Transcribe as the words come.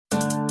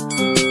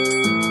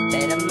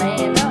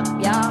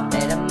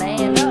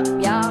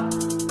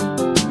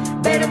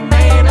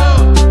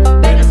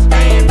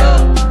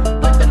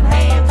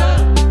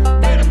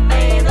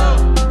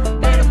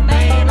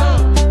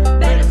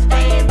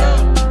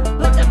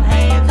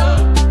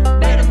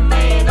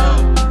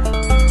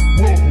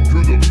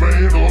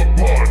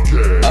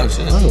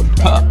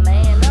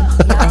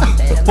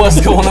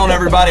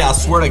everybody. I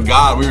swear to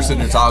God, we were sitting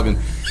there talking,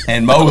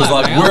 and Mo was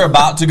like, we're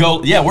about to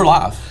go. Yeah, we're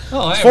live.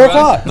 Oh, hey, 4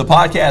 o'clock. The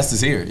podcast is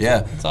here.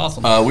 Yeah, that's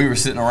awesome. We were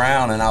sitting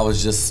around, and I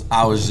was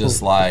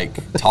just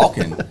like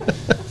talking,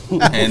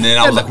 and then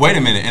I was like, wait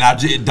a minute,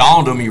 and it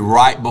dawned on me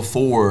right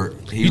before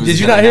he was. Did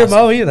you not hear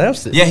Mo? He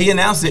announced it. Yeah, he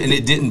announced it, and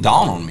it didn't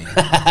dawn on me.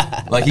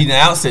 Like he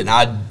announced it, and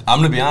I'm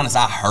gonna be honest,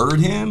 I heard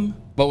him,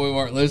 but we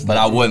weren't listening. but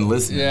I wasn't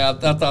listening. Yeah,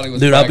 I thought he was.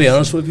 Dude, I'll be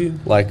honest with you.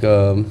 Like,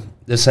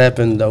 this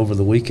happened over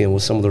the weekend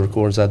with some of the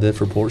recordings I did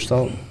for Porch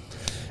Talk.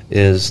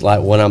 Is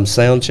like when I'm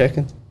sound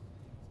checking,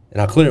 and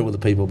I clear it with the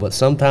people, but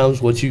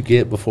sometimes what you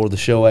get before the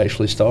show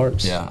actually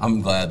starts. Yeah,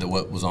 I'm glad that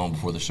what was on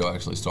before the show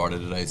actually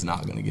started today is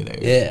not going to get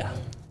aired. Yeah.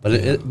 But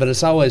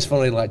it's always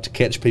funny, like, to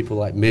catch people,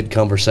 like,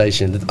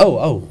 mid-conversation.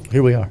 Oh,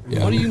 here we are.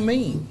 Yeah. What do you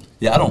mean?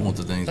 Yeah, I don't want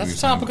the things. That's we the were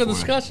saying topic of before.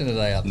 discussion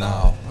today. I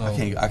No,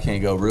 thought. I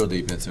can't go real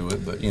deep into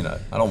it, but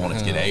I don't want it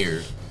to get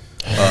aired.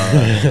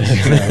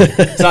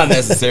 It's not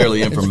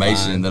necessarily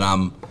information that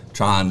I'm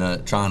trying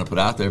to put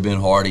out there. Ben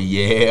Hardy,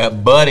 yeah,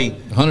 buddy.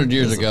 100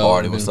 years ago,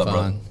 Hardy, it would've what's up,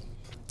 been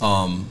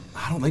bro?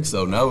 I don't think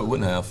so. No, it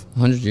wouldn't have.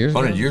 100 years.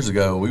 100 years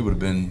ago, we would have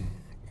been.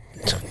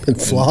 Been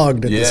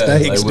flogged at the they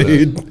stakes,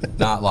 would've dude.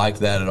 Not like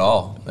that at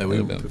all.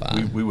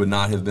 We would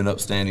not have been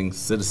upstanding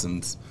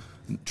citizens.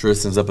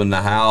 Tristan's up in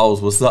the house.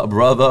 What's up,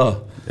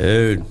 brother?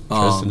 Dude,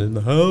 Tristan in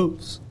the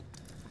house.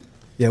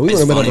 Yeah, we wouldn't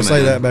have been able to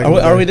say that back.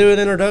 Are we doing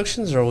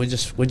introductions, or are we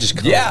just come?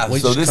 Yeah, we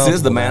so just this come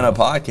is the from Man that?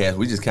 Up Podcast.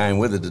 We just came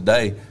with it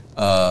today.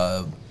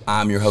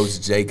 I'm your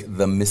host, Jake,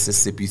 the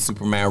Mississippi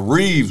Superman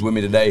Reeves. With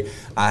me today,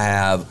 I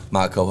have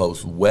my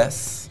co-host,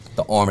 Wes,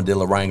 the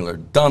Armadillo Wrangler,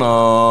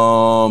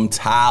 Dunham,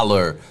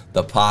 Tyler,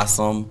 the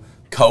Possum,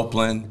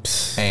 Copeland,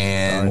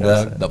 and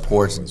the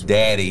Porch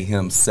Daddy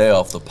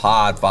himself, the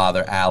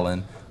Podfather,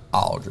 Alan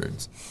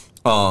Aldridge.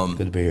 Good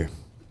to be here.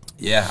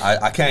 Yeah,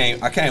 I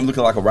came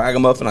looking like a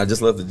ragamuffin. I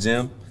just left the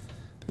gym,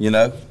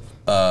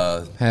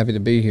 Happy to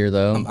be here,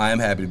 though. I am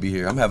happy to be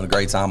here. I'm having a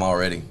great time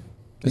already.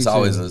 It's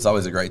always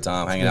a great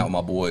time hanging out with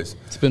my boys.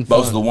 It's been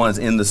both fun. of the ones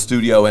in the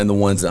studio and the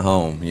ones at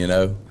home.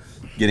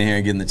 Getting here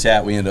and getting the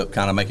chat. We end up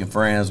kind of making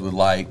friends with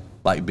like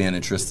Ben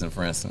and Tristan,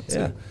 for instance.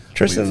 Yeah.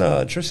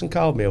 Tristan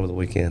called me over the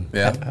weekend.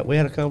 Yeah. We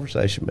had a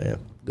conversation, man.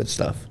 Good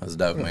stuff. That's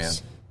dope, man.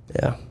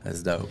 Yeah.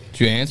 That's dope. Did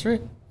you answer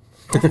it?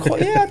 Yeah,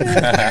 I did.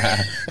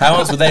 How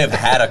else would they have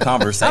had a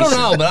conversation? I don't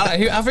know, but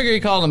I figure he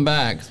called him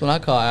back. 'Cause when I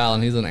call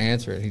Alan, he doesn't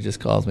answer it. He just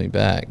calls me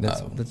back.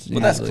 That's that's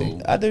usually-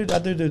 cool. I do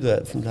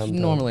that from time to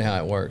time. Normally how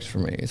it works for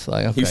me. It's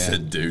like, okay. You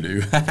said doo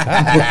doo.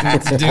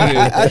 it's doo-doo.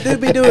 I do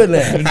be doing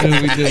that.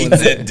 We He doing that.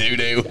 said doo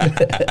doo.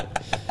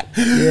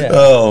 Yeah.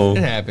 Oh,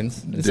 It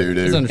happens. It's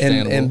Doo-doo.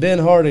 understandable. And Ben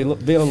Hardy,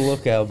 be on the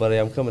lookout, buddy.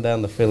 I'm coming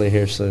down to Philly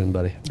here soon,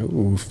 buddy.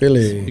 Ooh,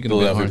 Philly. Speaking of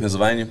Ben Philadelphia, Hardy.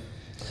 Pennsylvania.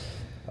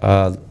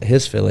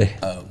 His Philly.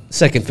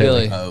 Second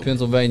Philly. Philly,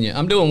 Pennsylvania.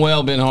 I'm doing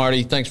well, Ben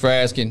Hardy. Thanks for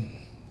asking.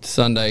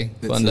 Sunday,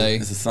 fun day.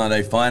 It's a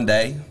Sunday fun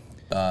day.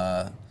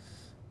 I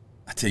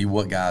tell you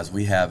what, guys,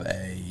 we have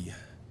a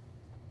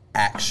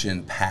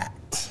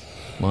action-packed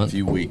Month.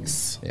 few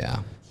weeks Yeah.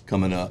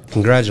 coming up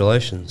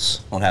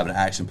Congratulations. on having an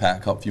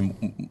action-packed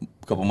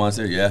couple months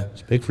here. Yeah,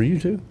 It's big for you,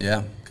 too.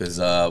 yeah. Because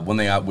one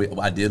thing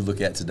I did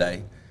look at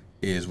today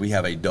is we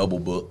have a double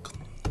book.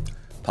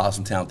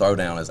 Possum Town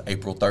Throwdown is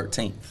April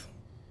 13th.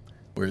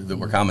 We're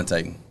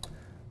commentating.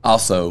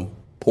 Also,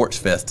 Porch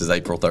Fest is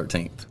April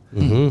 13th.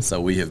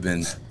 So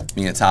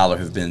me and Tyler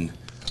have been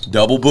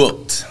double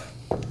booked.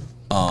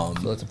 So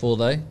that's a full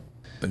day?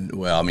 But,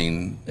 well, I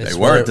mean, they It's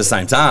were whatever- at the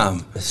same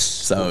time.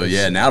 So,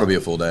 yeah, now it'll be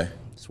a full day.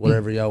 It's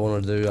whatever y'all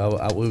want to do.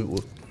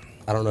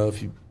 I don't know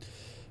if you...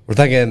 We're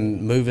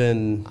thinking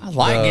moving... I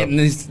like getting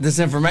this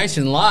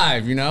information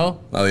live,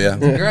 Oh, yeah?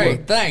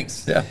 Great,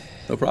 thanks. Yeah,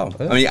 no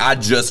problem. I mean, I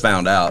just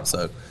found out,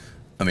 so...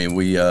 I mean,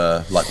 we,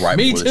 right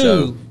Me before the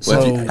too. show.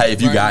 Well,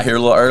 if you got here a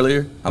little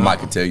earlier, I might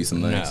could tell you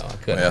some No, things. I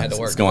couldn't. I had to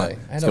work today.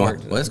 It's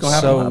going to happen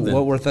So live then.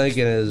 what we're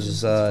thinking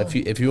is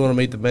if you want to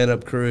meet the Man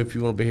Up crew, if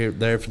you want to be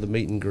there for the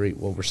meet and greet,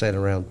 what we're saying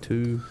around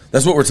 2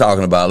 That's what we're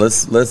talking about.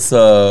 Let's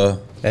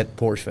at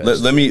Porch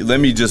Fest. let me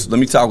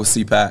talk with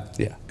CPAC.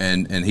 Yeah.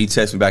 And he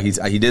texted me back.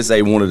 He did say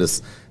he wanted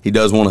us. He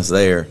does want us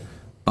there.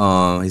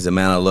 He said,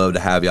 "Man, I'd love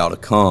to have y'all to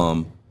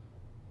come."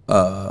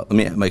 Let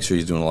me make sure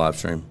he's doing a live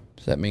stream.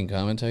 Does that mean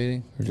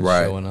commentating or just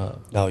Right. showing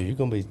up? No, you're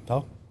going to be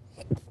talking.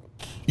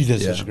 You did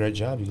Yeah. such a great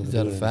job. Is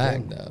that a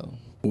fact, though?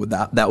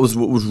 Well, that was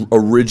what was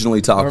originally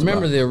talked I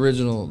remember about.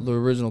 the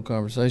original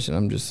conversation.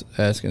 I'm just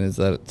asking, is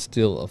that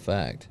still a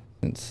fact?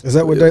 Is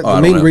that what the I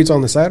don't meet and know. greet's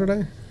on the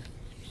Saturday?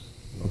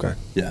 Okay.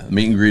 Yeah,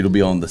 meet and greet will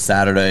be on the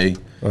Saturday,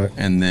 Right.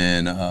 and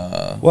then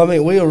Well, I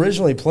mean, we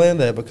originally planned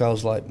that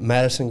because, like,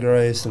 Madison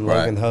Grace and Right.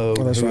 Logan Hogue,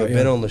 Oh, that's who right, have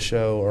been yeah. on the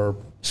show, are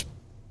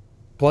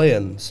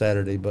playing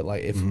Saturday. But,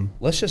 like, if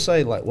let's just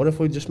say, like, what if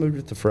we just moved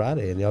it to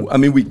Friday and y'all? I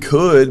mean we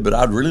could, but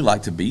I'd really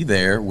like to be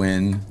there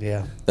when.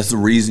 Yeah. That's the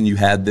reason you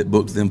had that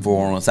booked them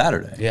for on a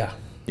Saturday. Yeah.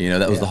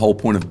 That was Yeah. the whole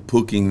point of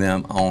booking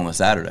them on a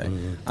Saturday.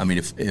 I mean,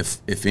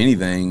 if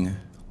anything,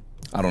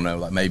 I don't know,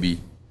 like maybe,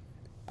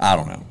 I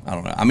don't know.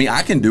 I mean,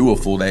 I can do a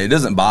full day. It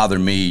doesn't bother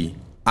me.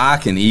 I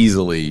can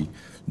easily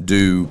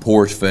do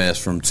Porch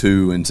Fest from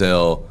 2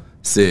 until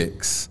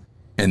 6,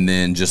 and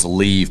then just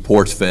leave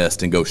Porch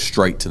Fest and go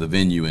straight to the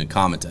venue and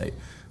commentate.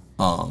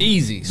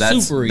 Easy,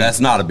 That's, super easy.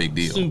 That's not a big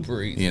deal.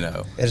 Super easy.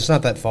 And it's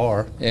not that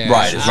far. Yeah.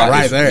 Right, it's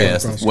right there. Yeah,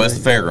 it's west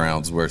of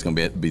Fairgrounds is where it's going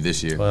to be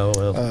this year.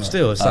 Well,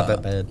 still, it's not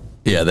that bad.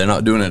 Yeah, they're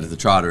not doing it at the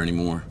Trotter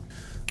anymore.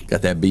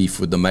 Got that beef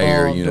with the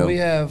mayor, Do we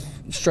have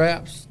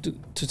straps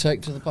to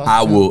take to the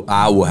possum?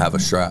 I will have a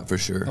strap for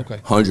sure. Okay.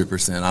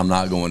 100%. I'm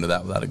not going to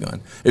that without a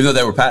gun. Even though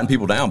they were patting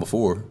people down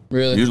before.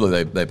 Really?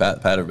 Usually they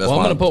pat. That's Well, I'm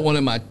why going to put one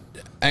in my it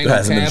ankle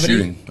hasn't been cavity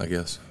shooting, I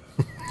guess.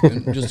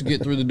 and just to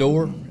get through the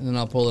door, and then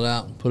I'll pull it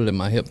out and put it in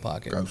my hip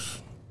pocket. Gross.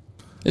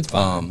 It's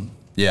fine.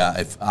 Yeah,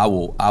 if I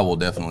will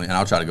definitely, and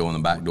I'll try to go in the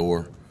back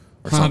door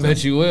or I something.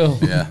 bet you will.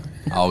 Yeah,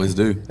 I always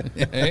do.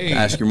 Hey,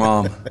 Ask your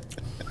mom.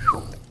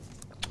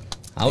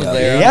 I was Yeah.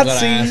 there. I'm gonna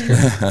ask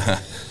her.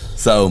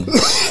 So,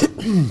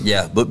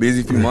 yeah, but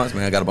busy few months,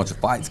 man. I got a bunch of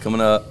fights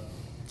coming up.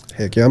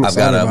 Heck yeah, I'm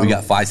excited. We about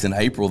got fights in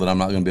April that I'm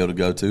not going to be able to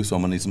go to, so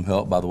I'm going to need some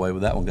help, by the way,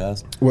 with that one,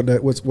 guys. what day?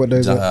 What day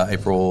is it?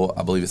 April,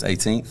 I believe it's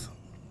 18th.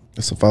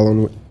 It's the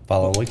following week.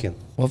 Following weekend.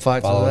 What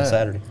fights are Following that?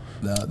 Saturday.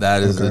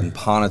 That is in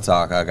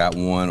Pontotoc. I got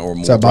one or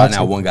more. that Right boxing?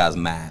 now, one guy's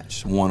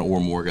match. One or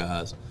more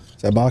guys.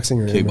 Is that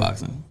boxing or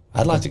Kickboxing.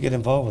 I'd like to get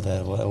involved with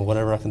that.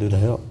 Whatever I can do to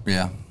help.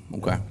 Yeah,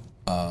 okay.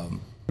 What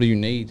do you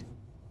need?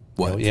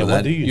 What, Yeah, for what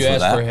that? do you You for asked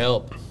that? for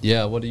help.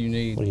 Yeah, what do you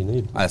need? What do you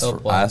need? I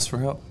asked for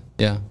help?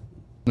 Yeah.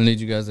 I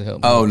need you guys to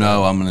help me. Oh,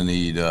 no, I'm going to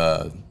need,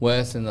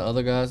 Wes and the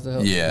other guys to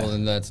help? Yeah. Well,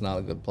 then that's not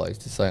a good place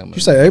to say I'm gonna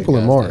You say need April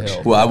you and guys to March.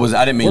 help. well,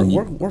 I didn't mean,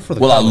 We're for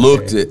the well, I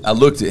commentary.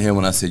 looked at him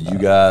when I said, you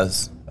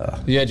guys.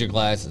 You had your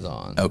glasses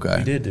on. Okay.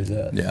 You did do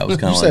that. Yeah, I was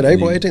kind You of said like,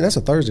 April 18th. That's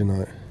a Thursday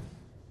night.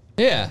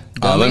 Yeah.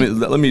 let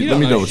dummy. me You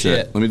don't know double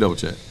shit. check. Let me double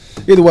check.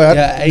 Either way,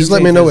 Yeah, just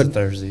let me 18th know is what a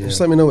Thursday, yeah. Just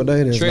let me know what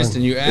day it is.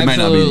 Tristan, you It may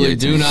not be the absolutely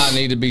do 18th. not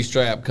need to be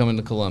strapped coming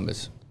to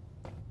Columbus.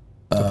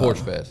 To Porch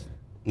Fest.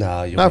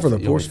 Nah, you'll Not be for the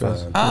you'll be Porch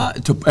Fest.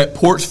 fine. At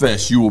Porch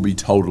Fest, you will be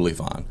totally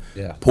fine.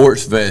 Yeah.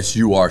 Porch Fest,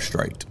 you are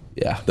straight.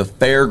 Yeah. The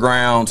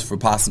fairgrounds for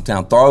Possum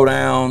Town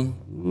Throwdown.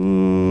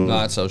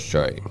 Not so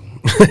straight.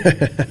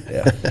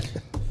 Yeah.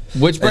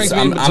 Which brings me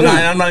I'm to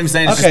not even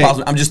saying it's Okay. just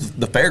Possum. I'm just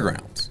the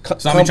fairgrounds.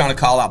 So I'm trying to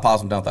call out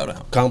Possum Town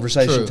Throwdown.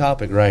 Conversation True.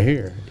 topic right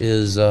here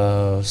is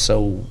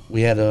so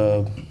we had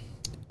a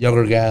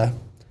younger guy.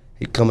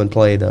 He come and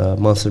played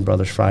Munson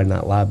Brothers Friday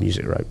Night Live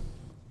music, right?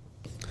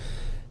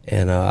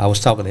 And I was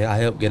talking to him. I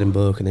helped get him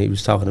booked, and he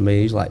was talking to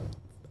me. He's like,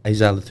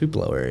 he's out of the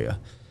Tupelo area.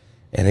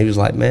 And he was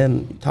like,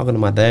 man, talking to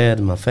my dad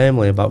and my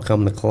family about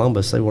coming to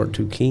Columbus, they weren't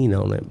too keen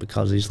on it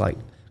because he's like,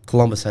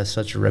 Columbus has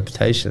such a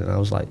reputation. And I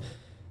was like,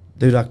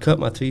 dude, I cut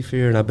my teeth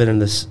here, and I've been in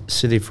this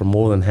city for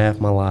more than half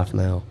my life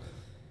now.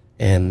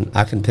 And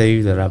I can tell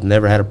you that I've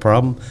never had a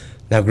problem.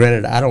 Now,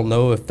 granted, I don't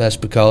know if that's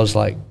because,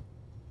 like,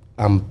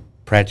 I'm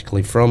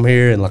practically from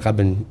here and, like, I've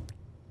been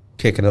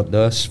kicking up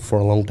dust for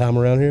a long time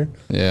around here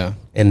Yeah.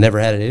 and never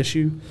had an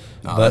issue.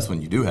 No, But that's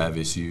when you do have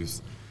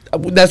issues.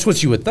 that's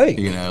what you would think.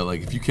 You know,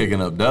 like if you're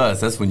kicking up dust,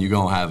 that's when you're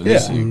gonna have an Yeah.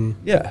 issue.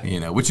 Yeah. You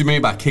know, what you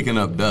mean by kicking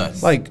up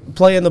dust? Like,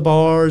 playing the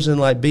bars and,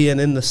 like, being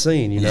in the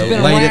scene, you know, He's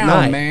been late at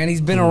night. man.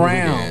 He's been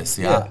around. yeah,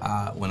 see,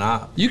 Yeah. when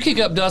I You kick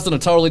up dust in a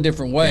totally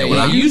different way. Yeah,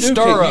 when you you do stir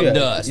kick- up yeah,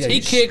 dust. yeah, he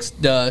you kicks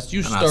dust.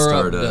 You and I stir stir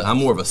up dust. dust. I'm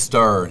more of a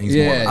stir, and he's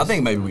Yes. more. I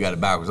think maybe we got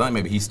it backwards. I think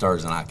maybe he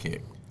stirs and I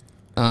kick.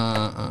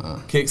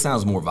 Kick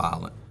sounds more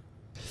violent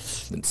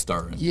than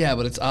stirring. Yeah,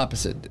 but it's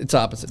opposite. It's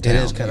opposite. It town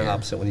is kind of here.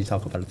 opposite when you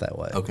talk about it that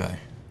way. Okay.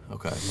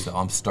 So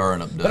I'm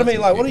stirring up dust. But I mean,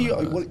 and like, what are kicking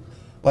you, up dust.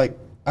 like,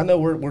 I know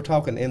we're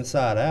talking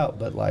inside out,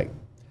 but, like,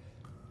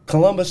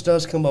 Columbus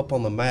does come up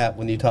on the map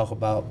when you talk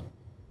about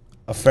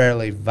a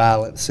fairly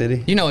violent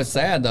city. You know, it's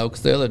sad though,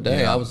 because the other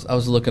day Yeah. I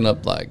was looking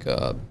up like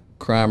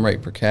crime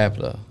rate per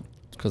capita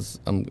because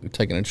I'm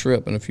taking a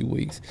trip in a few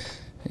weeks,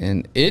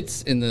 and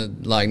it's in the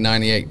like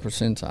 98th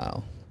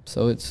percentile.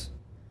 So it's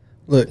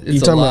Look, It's you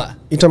a talking lot.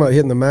 about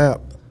hitting the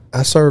map.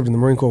 I served in the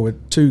Marine Corps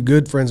with two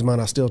good friends of mine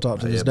I still talk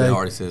to Yeah, this Ben day.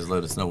 already says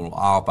let us know when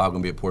all five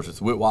going to be at Portsmouth.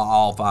 So we'll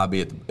all five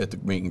be at the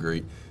meet and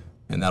greet,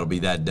 and that'll be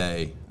that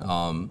day.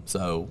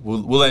 So we'll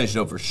let you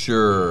know for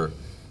sure.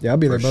 Yeah, I'll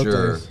be there for both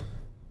sure. days.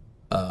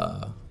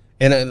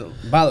 And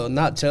by the way,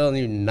 not telling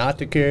you not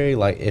to carry,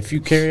 like, if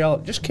you carry all,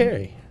 just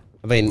carry.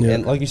 I mean, Yeah.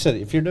 and like you said,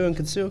 if you're doing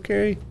concealed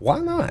carry, why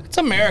not? it's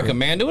America,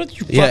 man. Do what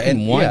you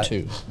fucking want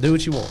to. Do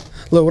what you want.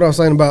 Look, what I was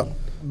saying about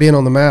being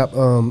on the map.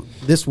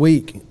 This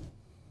week,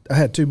 I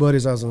had two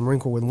buddies I was in the Marine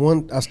Corps with.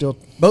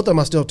 Both of them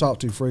I still talk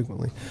to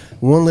frequently.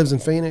 One lives in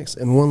Phoenix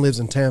and one lives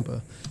in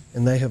Tampa,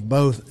 and they have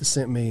both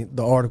sent me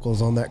the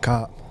articles on that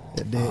cop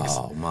at Dick's.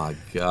 Oh my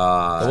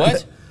God!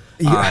 What?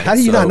 How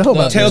do you not know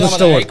about Tell this? the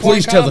story.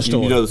 Please tell the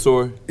You know the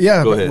story?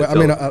 Yeah, Go but, ahead. well, I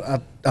tell mean,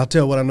 it. I'll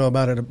tell what I know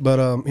about it.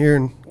 But here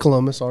in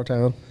Columbus, our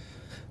town,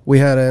 we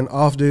had an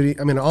on-duty,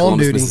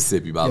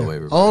 Mississippi, by the way,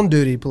 everybody.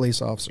 on-duty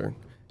police officer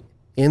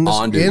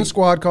On duty. in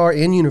squad car,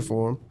 in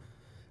uniform,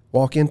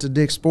 walk into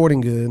Dick's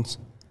Sporting Goods,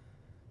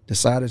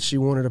 decided she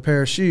wanted a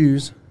pair of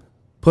shoes,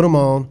 put them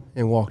on,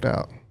 and walked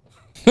out.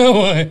 No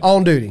way.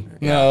 On duty.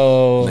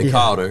 No. They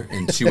called her,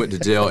 and she went to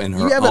jail in her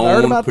You haven't heard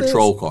own about this?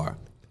 patrol car.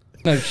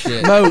 No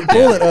shit. Mo,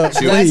 pull it up. That's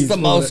please, the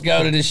pull most it.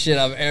 goated shit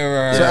I've ever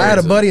heard. So I had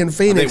a buddy in I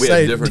Phoenix think we have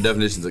say, different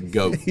definitions of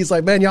goat. he's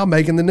like, man, y'all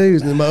making the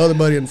news. And then my other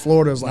buddy in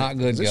Florida was like, Not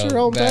good is this goat,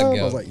 your bad hometown? I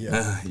goat. was like,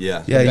 yeah.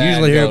 Yeah. Yeah, you Bad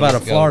usually hear goat about a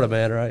is Florida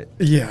man, right?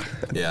 Yeah.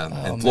 Yeah.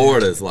 Oh, And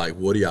Florida is like,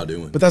 what are y'all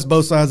doing? But that's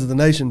both sides of the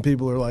nation.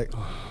 People are like,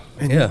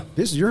 man, Yeah.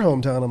 this is your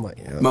hometown. I'm like,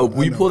 yeah. Mo, I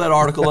will you know. pull that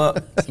article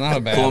up? It's not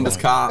a bad Columbus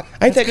one. cop.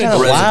 Ain't that kind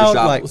of Arrested for wild?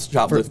 shop- Like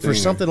shoplifting for or-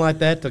 something like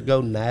that to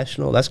go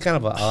national, that's kind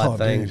of an odd Oh,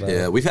 thing. dude. though.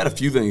 Yeah, we've had a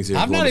few things here.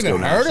 in I've not Columbus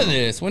even go heard of national.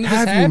 this. When did this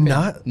Have you happen?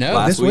 not? No.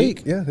 Last This week?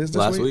 week. Yeah, this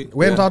Last week. week,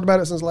 We haven't yeah. talked about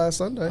it since last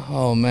Sunday.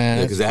 Oh man.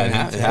 Yeah, because it that's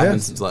happened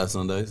fantastic. since last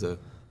Sunday. So,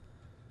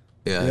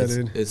 yeah, Yeah, it's,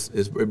 dude. it's it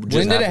just When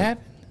did it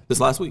happen? This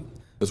last week.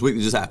 This week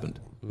it just happened.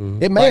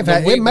 It may Like the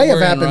have week it may that have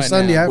we're in happened right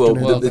Sunday now. Well,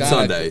 afternoon. Well, it's God,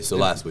 Sunday, so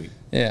last week.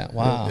 Yeah.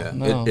 Wow. Yeah,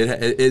 No.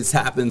 it's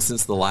happened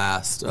since the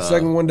last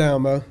Second one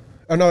down, Mo.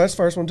 Oh no, that's the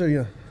first one too.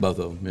 Yeah. both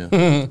of them.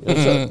 Yeah,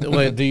 So,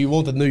 wait, do you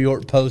want the New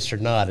York Post or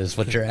not? Is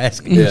what you're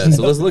asking. yeah.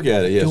 So let's look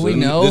at it. Yeah, Do so we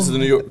know? This is the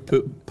New York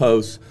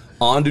Post.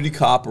 On-duty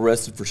cop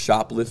arrested for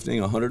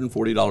shoplifting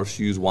 $140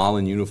 shoes while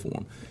in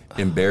uniform.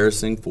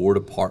 Embarrassing for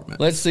department.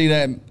 Let's see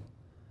that.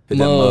 Hit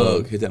that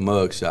mug. Hit that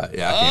mug shot.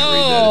 Yeah, I can't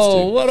read that. Oh,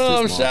 It's too, what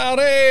it's too up, small.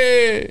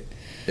 Shouty?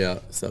 Yeah,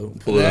 so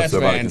pull it up That's so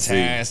everybody can see.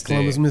 fantastic.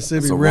 Columbus, Mississippi,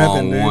 It's the repping,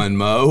 wrong dude. one,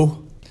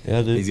 Mo.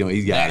 Yeah, dude.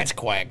 He's got That's it.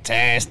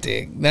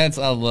 quacktastic. That's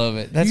I love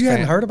it. That's You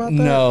hadn't heard about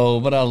that? No,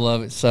 but I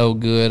love it so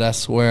good. I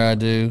swear I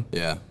do.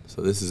 Yeah,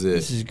 so this is it.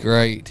 This is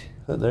great.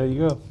 There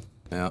you go.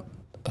 Yeah.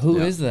 Who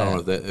Yeah. is that? I don't know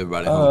if that,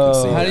 everybody at home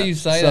can see How that. do you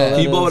say So that?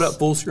 Can you blow it is- up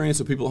full screen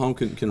so people at home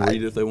can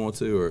read it if they want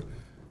to, or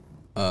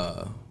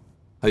how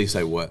do you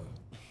say what?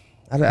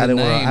 I didn't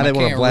name, I want to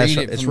can't blast read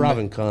her. it It's from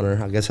Robin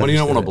Connor. I guess. Why do you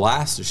not want to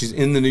blast her? She's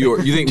in the New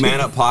York. You think Man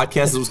Up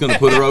Podcast was going to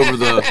put her over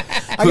the?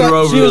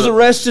 She was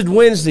arrested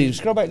Wednesday.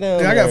 Scroll back down.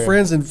 Dude, I got there.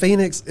 friends in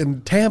Phoenix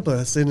and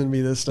Tampa sending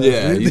me this stuff.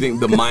 Yeah, dude. you think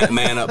the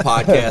Man Up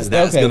Podcast?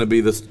 That's Okay. going to be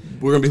this?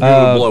 We're going to be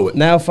able to blow it.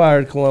 Now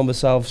fired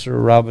Columbus officer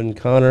Robin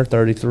Connor,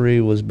 33,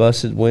 was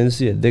busted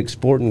Wednesday at Dick's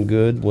Sporting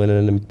Good when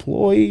an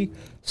employee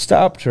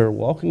stopped her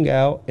walking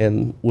out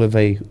and with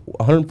a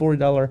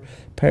 $140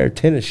 pair of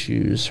tennis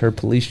shoes. Her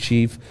police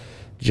chief,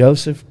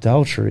 Joseph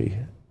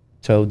Daltrey,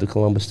 told the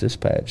Columbus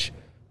Dispatch,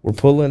 we're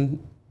putting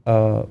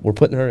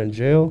her in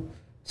jail,"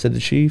 said the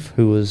chief,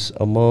 who was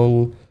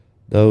among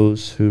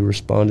those who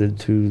responded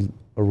to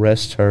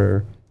arrest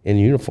her in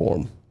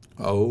uniform.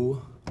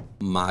 Oh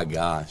my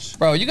gosh!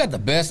 Bro, you got the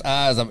best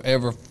eyes I've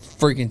ever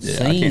freaking Yeah,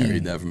 seen. I can't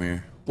read that from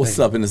here. What's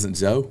up, Innocent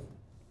Joe?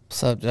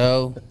 What's up,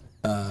 Joe?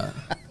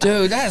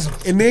 Dude, that's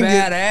and then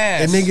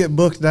badass. get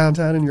booked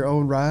downtown in your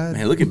own ride.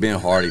 Man, look at Ben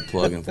Hardy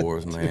plugging for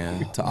us,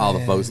 man. To all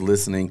the folks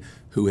listening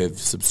who have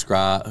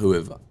subscribed,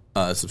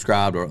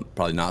 subscribed or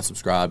probably not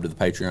subscribed to the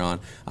Patreon,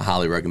 I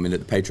highly recommend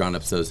it. The Patreon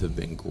episodes have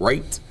been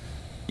great.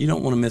 You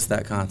don't want to miss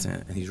that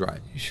content, and he's right.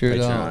 You sure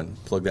Patreon,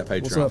 don't. plug that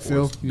Patreon. What's up, for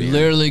Phil? us. You Ben.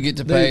 literally get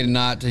to pay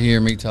not to hear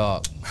me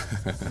talk.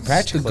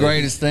 It's the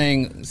greatest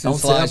thing Don't since tell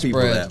sliced people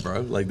bread. that,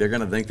 bro. Like they're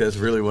gonna think that's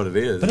really what it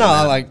is. But no,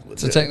 I like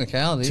It's a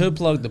technicality. to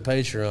plug the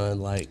Patreon.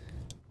 Like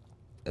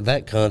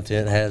that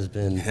content has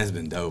been. It has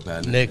been dope,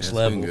 hasn't it? Next It's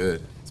level. been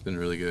good. It's been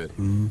really good.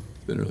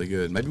 It's been really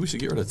good. Maybe we should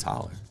get rid of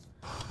Tyler.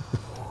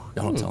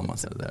 Y'all don't tell him I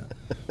said that.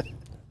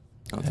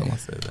 Don't tell him I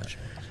said that.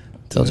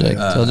 Tell Jake.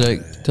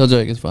 Tell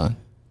Jake it's fine.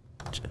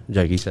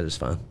 Jake, he said it's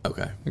fine.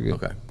 Okay. You're good.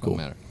 Okay. Don't Cool.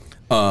 matter.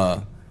 Uh,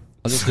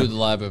 I'll just do the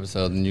live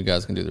episode, and you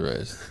guys can do the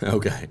rest,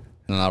 okay.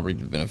 and I'll reap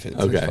the benefits.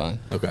 Okay. It's fine.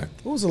 Okay.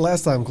 What was the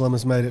last time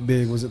Columbus made it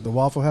big? Was it the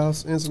Waffle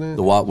House incident?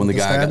 When the With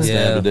guy got stabbing?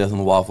 stabbed to Yeah. death in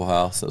the Waffle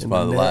House, that's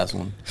probably the neck. last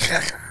one.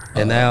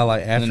 And now,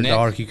 like after neck.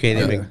 dark, you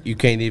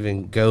can't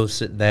even go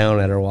sit down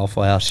at our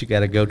Waffle House. You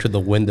got to go to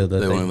the window that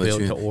They they won't let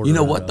built you to in. order. You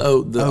know it what up.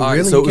 though? Oh, all right,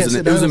 really? so You it was, can't an,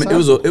 sit it, was down a, it,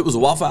 was inside? a, it was a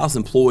Waffle House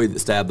employee that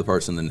stabbed the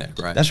person in the neck,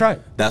 right? That's right.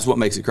 That's what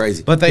makes it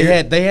crazy. But they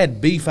Here-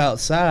 had beef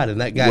outside, and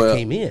that guy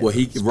came in. Well,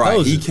 he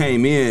Supposedly.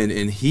 came in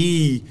and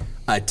he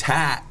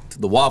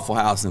attacked the Waffle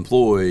House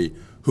employee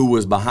who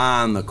was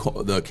behind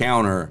the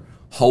counter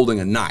holding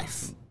a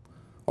knife,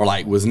 or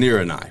like was near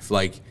a knife.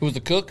 Like, Who was the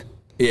cook?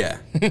 yeah,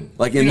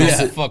 like in You this,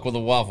 don't fuck with a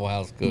Waffle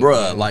House cook.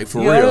 bruh, like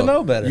for You real. oughta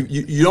know better.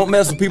 You don't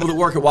mess with people that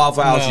work at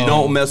Waffle House. You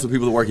No. don't mess with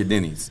people that work at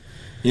Denny's.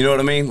 You know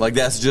what I mean? Like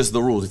that's just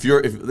the rules.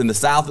 If in the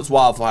South it's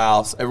Waffle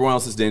House, everyone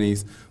else is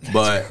Denny's.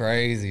 But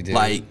Crazy, dude.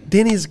 like,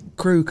 Denny's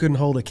crew couldn't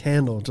hold a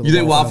candle to the you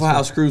think Waffle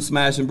House crew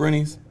smashing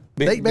Brenny's?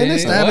 They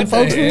stabbing What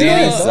folks the in hell?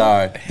 jail. Denny's,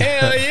 sorry.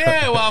 Hell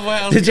yeah, Waffle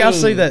House. Did y'all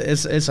cook. see that?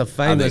 It's a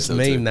famous so,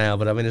 meme too. now,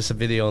 but I mean it's a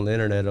video on the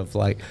internet of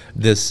like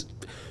this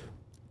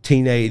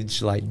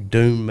teenage like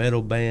doom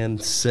metal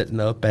band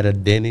sitting up at a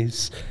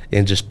Denny's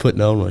and just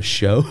putting on a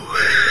show.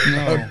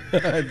 No.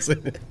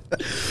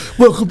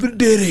 Welcome to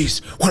Denny's.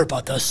 What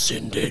about the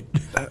Ascendant?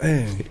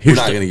 We're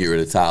not going to get rid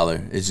of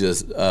Tyler. It's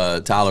just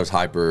Tyler's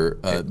hyper.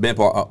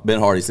 Ben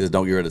Hardy says,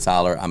 "Don't get rid of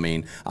Tyler." I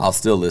mean, I'll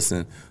still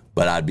listen,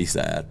 but I'd be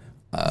sad.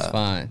 It's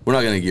fine. We're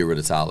not going to get rid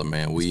of Tyler,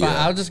 man. Fine.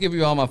 I'll just give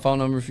you all my phone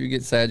number. If you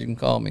get sad, you can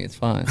call me. It's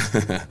fine.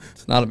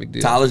 It's not a big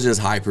deal. Tyler's just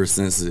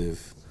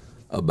hypersensitive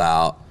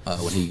about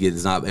when he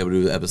is not able to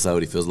do the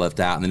episode. He feels left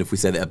out, and then if we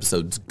say the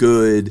episode's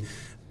good,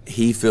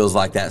 he feels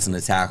like that's an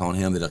attack on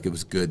him, that like it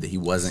was good that he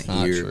wasn't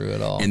Not here. true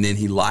at all. And then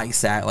he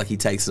likes that, like he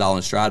takes it all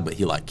in stride, but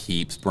he like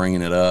keeps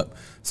bringing it up.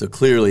 So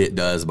clearly it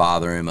does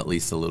bother him at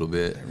least a little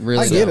bit.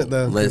 Really I get it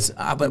though.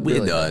 But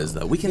it does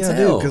though. We can Yeah,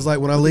 tell. because like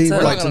when I leave,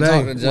 We're like not gonna today,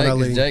 talk to when I Jake because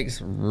leave,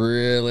 Jake's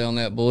really on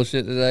that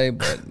bullshit today.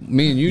 But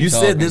me and you, You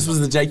talking. said this was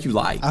the Jake you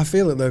like. I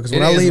feel it though. Because It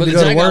when I is, leave but to the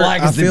go to Jake work, I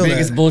like I is the feel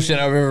biggest that. bullshit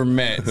I've ever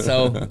met.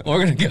 So we're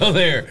gonna go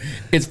there.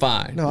 It's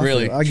fine. No, I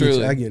really, feel it. I get truly.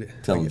 you. I get it.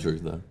 Tell him the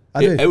truth though. I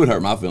do. It would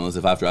hurt my feelings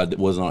if after I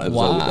wasn't on an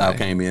episode, Why? I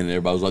came in and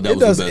everybody was like, "That It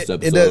was does. the best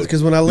episode." It does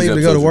because when I leave These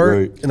to go to episodes are work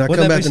great. and I Wouldn't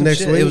come that back be the some next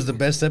shit? week, It was the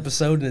best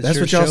episode, and it's That's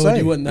your what y'all show, say. and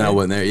you wasn't And I there.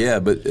 wasn't there, yeah,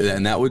 but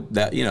and that would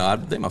I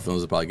think my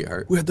feelings would probably get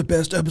hurt. we had the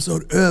best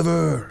episode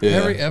ever. Yeah.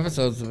 Every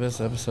episode's the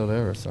best episode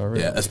ever. Sorry.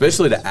 Yeah,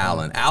 especially to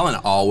Alan. Alan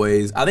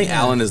always, I think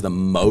Alan is the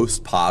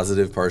most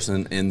positive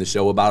person in the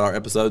show about our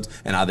episodes,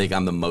 and I think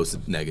I'm the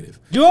most negative.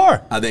 You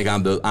are. I think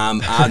I'm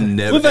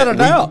never. Without a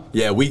doubt.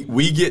 Yeah,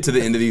 we get to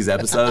the end of these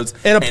episodes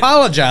And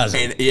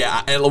apologizing. And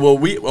yeah, and we'll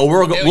It go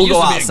used to be a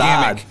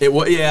outside.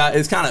 gimmick.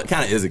 It's kind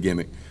of is a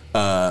gimmick.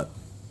 I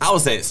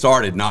would say it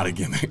started not a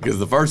gimmick because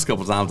the first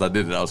couple times I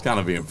did it, I was kind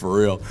of being for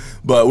real.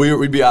 But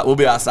we'll be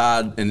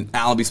outside and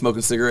Alan be smoking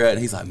a cigarette, and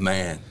he's like,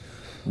 "Man,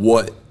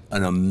 what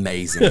an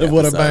amazing episode."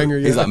 What a banger,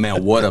 He's yeah. like,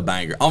 "Man, what a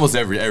banger." Almost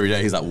every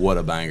day he's like, "What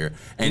a banger."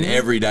 And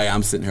every day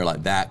I'm sitting here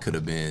like, that could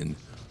have been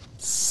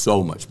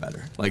so much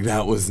better. Like,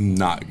 that was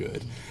not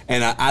good.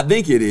 And I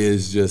think it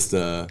is just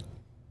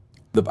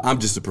I'm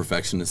just a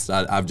perfectionist.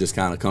 I've just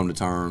kind of come to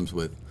terms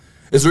with.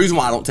 It's the reason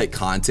why I don't take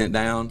content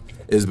down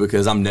is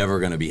because I'm never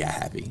going to be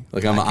happy.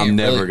 Like I'm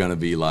never really- going to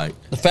be like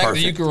The fact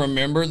perfect. that you can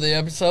remember the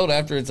episode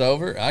after it's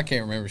over, I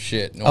can't remember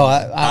shit. No Oh,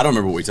 I don't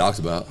remember what we talked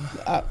about.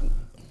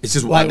 It's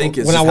just Like, I think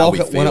it's when just I how walk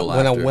we out, feel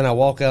after. when I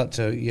walk out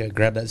to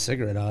grab that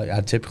cigarette,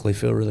 I typically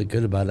feel really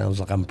good about it. I was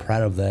like, I'm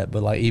proud of that.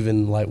 But like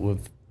even like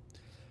with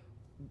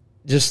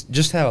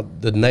just how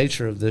the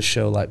nature of this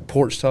show, like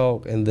Porch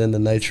Talk, and then the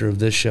nature of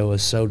this show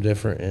is so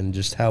different, and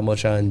just how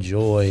much I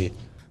enjoy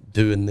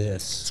doing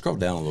this. Scroll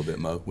down a little bit,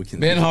 Mo. We can.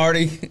 Ben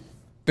Hardy.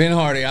 Ben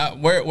Hardy.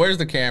 Where's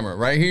the camera?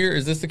 Right here?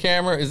 Is this the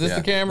camera? Is this Yeah,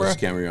 the camera? that's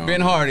the camera you're on.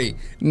 Ben Hardy.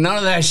 None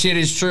of that shit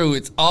is true.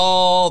 It's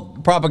all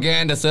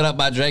propaganda set up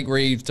by Jake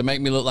Reeves to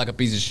make me look like a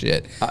piece of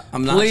shit.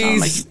 I'm not trying to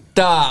Please make-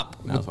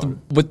 stop No, it's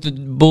with the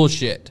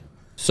bullshit,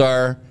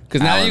 sir.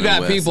 Because now Alan you got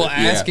and Wes. people Yeah,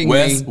 asking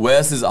Wes, me.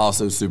 Wes is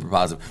also super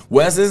positive.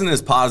 Wes isn't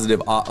as positive,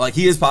 like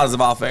he is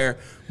positive off air,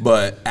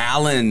 but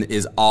Alan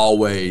is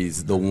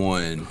always the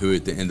one who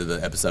at the end of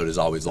the episode is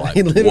always like,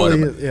 He literally what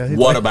a, is, yeah, he's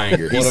what like- a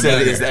banger. He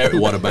said it,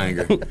 what a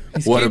banger.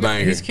 What a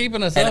banger. He's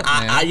keeping us and up,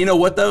 I, man. you know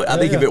what though? I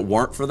think if yeah. it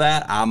weren't for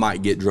that, I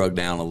might get drugged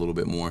down a little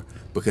bit more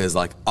because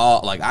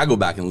I go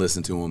back and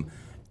listen to him.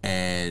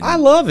 And I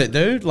love it,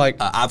 dude. Like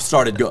I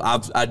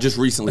just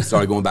recently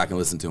started going back and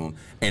listening to him,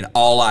 and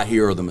all I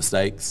hear are the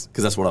mistakes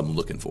because that's what I'm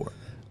looking for.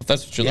 If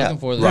that's what you're Yeah, looking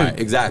for, then Right,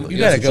 exactly. you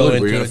That's got to what go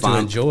you're into gonna it to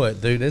find. enjoy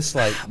it, dude. It's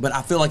like But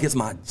I feel like it's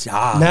my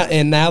job.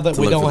 now that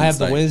to we look for don't the have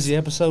the mistakes. Wednesday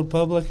episode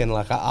public, and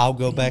like I'll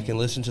go back and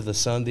listen to the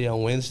Sunday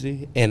on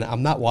Wednesday, and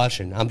I'm not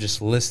watching. I'm just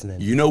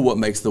listening. You know what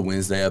makes the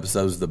Wednesday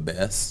episodes the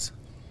best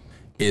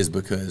is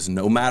because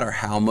no matter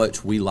how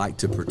much we like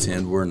to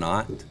pretend we're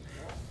not,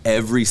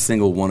 every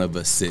single one of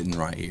us sitting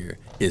right here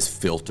is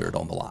filtered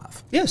on the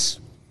live. Yes.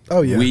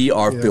 Oh yeah, We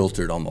are Yeah.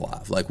 filtered on the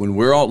live. Like when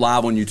we're all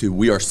live on YouTube,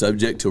 we are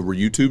subject to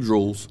YouTube's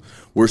rules.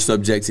 We're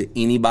subject to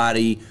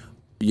anybody,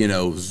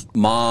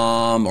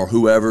 mom or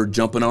whoever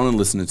jumping on and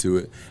listening to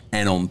it.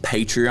 And on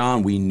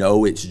Patreon, we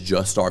know it's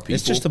just our people.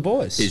 It's just the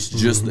boys. It's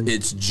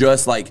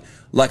just like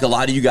a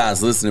lot of you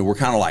guys listening. We're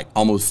kind of like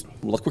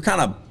we're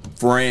kind of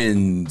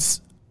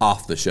friends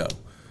off the show.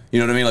 You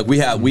know what I mean? Like we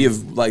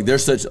have like they're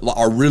such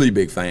are really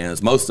big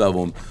fans. Most of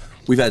them.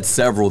 We've had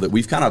several that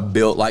we've kind of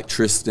built, like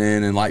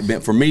Tristan and like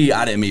Ben. For me,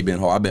 I didn't meet Ben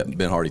Hardy. I met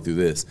Ben Hardy through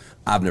this.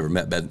 I've never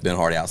met Ben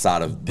Hardy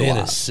outside of the Ben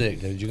live. is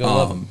sick, dude. You're gonna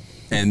love him.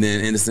 And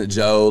then Innocent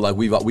Joe, like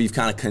we've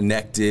kind of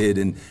connected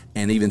and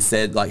even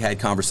said like had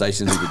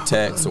conversations with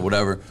text or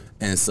whatever.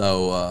 And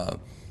so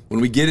when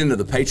we get into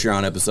the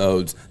Patreon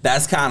episodes,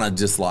 that's kind of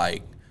just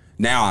like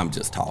now I'm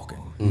just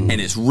talking, and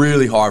it's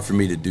really hard for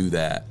me to do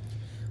that.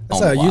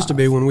 That's on how it used to live.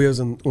 be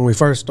when we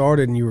first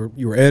started, and you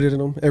were editing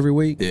them every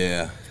week.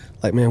 Yeah.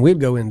 Like man, we'd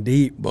go in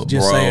deep, But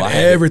just bro, saying I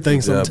had everything.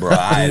 to, Sometimes, bro,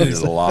 I edited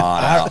a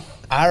lot out.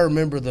 I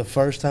remember the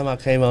first time I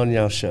came on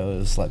y'all show. It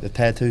was like the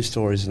tattoo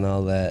stories and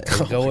all that.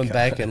 And going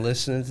back and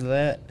listening to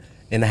that,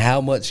 and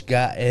how much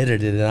got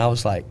edited, and I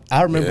was like,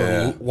 I remember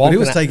Yeah. walking. But it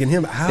was out- taking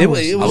him hours.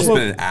 It I was what-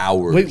 spending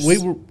hours.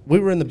 We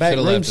were in the back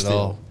Should've room left it still,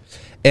 all.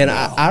 and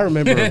I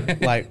remember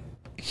like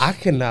I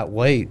cannot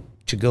wait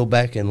to go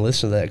back and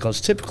listen to that because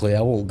typically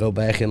I won't go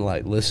back and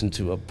like listen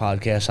to a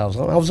podcast I was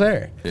on. I was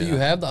there. Do you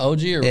have the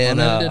OG or And,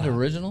 unedited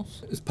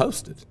originals? It's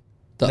posted.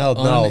 The No,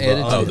 no,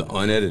 unedited. Oh, the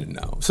unedited?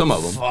 No. Some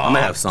of them. I may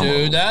have some of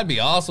Dude, them. that'd be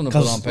awesome to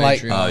put on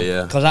like, Patreon. Oh,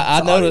 yeah. Because I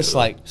It's noticed, audio.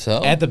 like,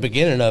 So? at the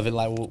beginning of it,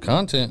 like,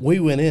 Content. we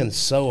went in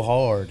so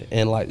hard,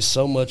 and, like,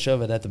 so much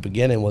of it at the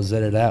beginning was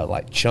edited out,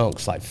 like,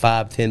 chunks, like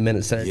 5-10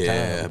 minutes at a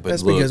Yeah, time. but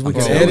That's look, because we I'm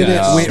could telling edit you it.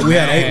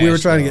 now. We were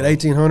trying to get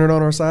Smash, 1,800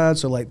 on our side,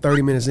 so like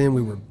 30 minutes in,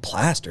 we were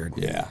plastered.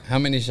 Yeah. How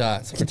many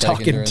shots were taken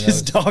Talking, during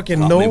just those? talking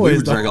I mean, noise. we were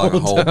the drinking like a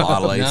whole time.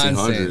 bottle of 1800s.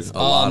 Nonsense. A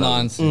All lot of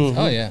nonsense.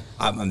 Oh, yeah.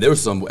 I mean, there were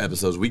some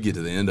episodes we get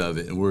to the end of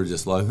it and we're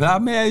just like, ah,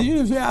 man,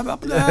 you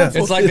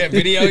It's like that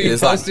video you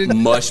it's posted. like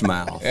mush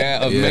mouth.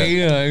 Yeah, of me.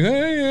 Like,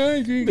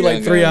 hey, Be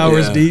like 3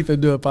 hours Yeah. deep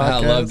into a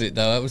podcast. I loved it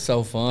though. It was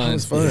so fun. It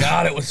was fun.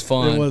 God, it was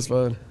fun. It was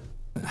fun.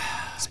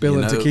 Spilling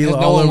You know, tequila No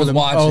all one over was the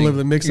watching. all over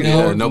the mixing You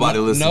know, board. nobody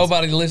listens.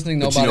 Nobody listening.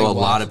 But Nobody. you know, a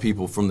watched. lot of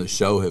people from the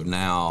show have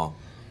now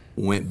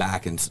went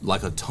back and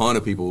like a ton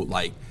of people,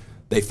 like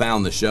they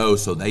found the show,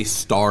 so they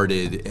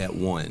started at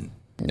 1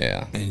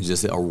 Yeah. and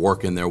just are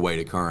working their way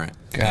to current.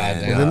 God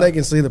And, damn. Then they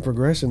can see the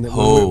progression that when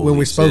holy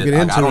we spoke shit. it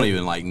Like, into. I don't it.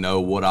 even like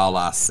know what all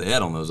I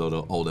said on those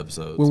old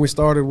episodes. When we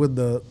started with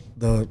the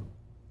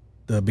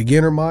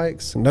beginner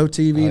mics, no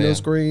TV, no yeah.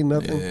 screen,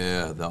 nothing.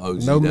 yeah, the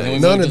OG No, days. We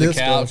none moved of to the this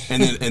couch.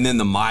 stuff. And then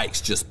the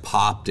mics just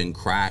popped and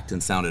cracked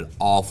and sounded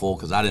awful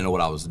because I didn't know what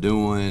I was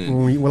doing. And,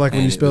 When when you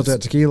and it spilled was-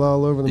 that tequila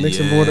all over the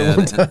mixing board at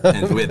one time.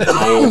 And we had that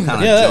old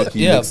kind of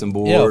junky mixing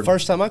board. Yeah,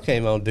 first time I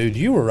came on, dude,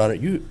 you were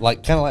running. You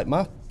like kind of like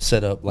my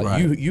setup. Like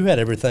Right. you had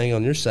everything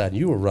on your side.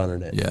 You were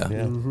running it. Yeah.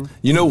 Mm-hmm.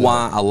 You know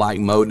why I like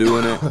Mo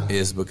doing it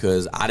is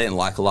because I didn't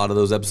like a lot of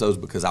those episodes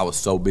because I was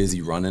so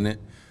busy running it,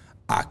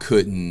 I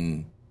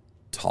couldn't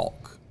talk.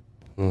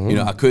 You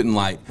know, I couldn't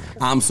like,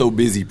 I'm so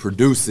busy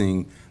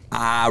producing,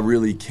 I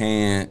really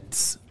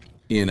can't,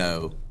 you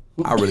know,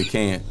 I really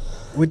can't.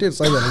 We did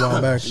say that a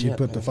while back. You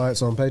put the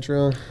fights on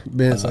Patreon.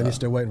 Ben said he's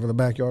still waiting for the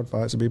backyard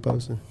fights to be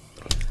posted.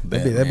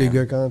 That'd be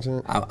good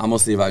content. I'm gonna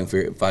see if I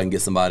can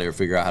get somebody or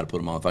figure out how to put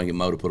them on. If I can get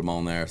Mo to put them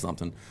on there or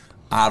something.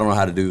 I don't know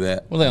how to do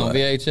that. Were they on but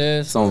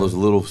VHS? Some of those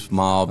little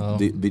small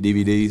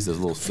DVDs, those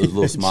little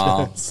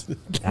small.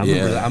 I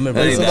remember.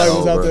 That ain't Somebody that was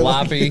old, out bro. there.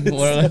 Floppy.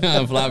 What are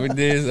they? Floppy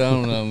disks? I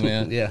don't know,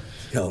 man. Yeah.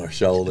 On our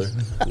shoulder.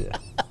 Yeah.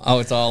 Oh,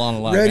 it's all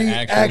on like Ready, an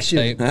actual action.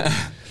 tape.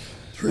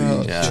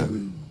 Yeah.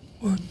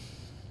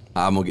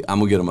 I'm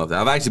gonna get them up there.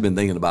 I've actually been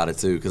thinking about it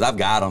too because I've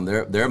got them.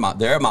 They're at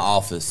my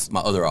office,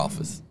 my other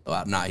office.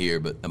 Well, not here,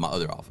 but at my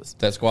other office.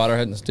 That squatter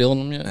hadn't stolen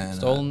them yet. And,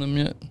 Stolen them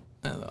yet?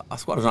 And I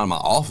squatter's not in my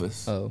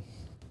office. Oh,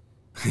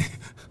 There's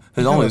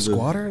Have only a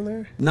squatter in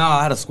there? No,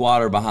 I had a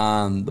squatter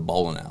behind the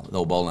bowling alley, the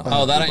old bowling alley.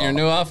 oh, that ain't your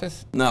new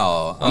office?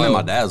 No, I'm in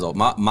my dad's old.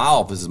 My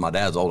office is my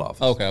dad's old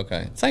office.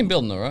 Okay. Same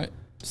building though, right?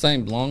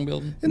 Same long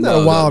building. Isn't that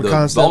a wild the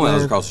concept, bowling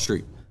alley's man? across the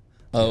street.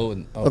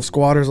 Oh, Of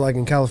squatters like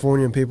in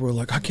California, and people are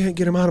like, I can't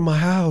get them out of my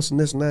house and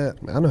this and that.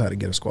 I know how to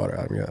get a squatter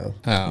out of your house.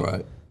 how?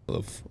 Right.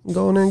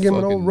 Go in there and give them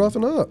an old Fucking-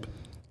 roughing up.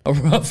 A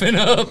roughing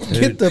up.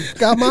 Get the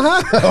out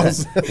my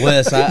house.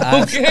 Wes,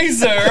 Okay,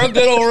 sir. A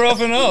good old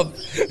roughing up.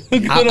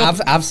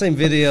 I've seen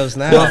videos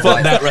now. Fuck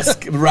like, that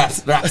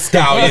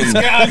rapscallion.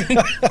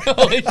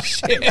 Holy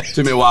shit.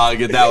 Took me a while to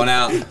get that one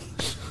out.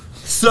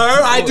 Sir,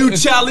 I do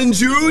challenge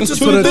you to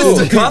some what I do.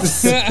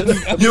 fisticuffs.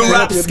 You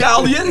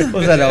rapscallion. what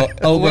was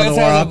that old Wes brother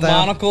wore has a out there?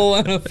 monocle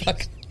and a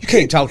fucking. You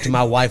can't talk to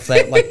my wife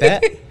like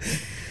that.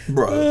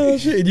 Bro. Oh,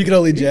 shit. You can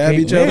only jab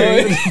each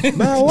other.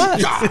 My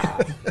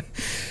wife.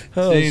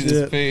 Oh, Jesus,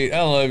 shit. Pete.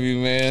 I love you,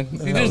 man.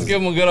 You just give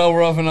them a good old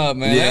roughing up,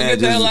 man. Yeah, Get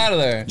the hell out of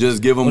there.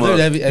 Just give them Well,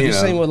 a. dude, have you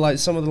know, seen what like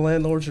some of the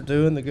landlords are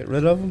doing to get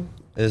rid of them?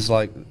 Is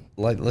like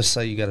let's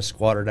say you got a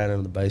squatter down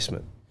in the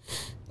basement,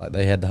 like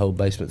they had the whole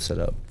basement set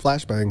up,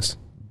 Flashbangs.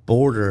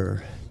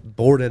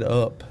 boarded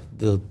up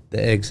the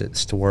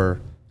exits to where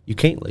you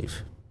can't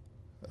leave,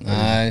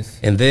 Nice.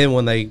 and then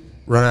when they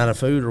run out of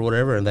food or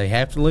whatever and they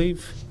have to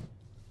leave,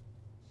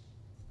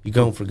 you're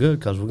going for good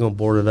because we're gonna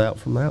board it out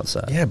from the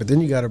outside. Yeah, but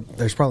then you got to,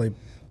 there's probably.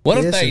 What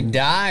if piss they and-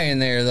 die in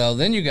there though?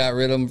 Then you got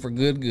rid of them for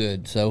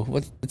good.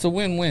 So it's a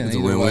win-win. It's a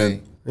either win-win.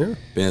 way. Yeah.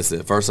 Ben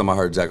said, first time I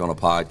heard Jack on a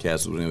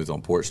podcast was when he was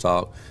on Porch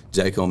Talk.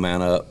 Jake on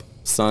Man Up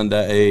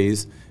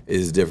Sundays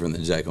is different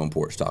than Jake on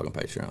Porch Talk on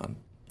Patreon.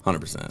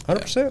 100%.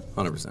 100%.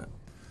 100%.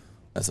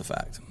 That's a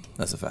fact.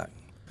 That's a fact.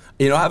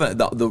 You know, I haven't,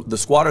 the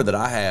squatter that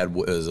I had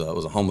was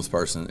a homeless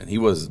person, and he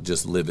was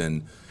just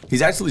living.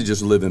 He's actually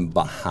just living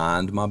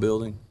behind my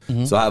building.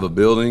 So I have a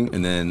building,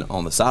 and then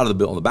on the side of the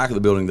building, on the back of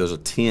the building, there's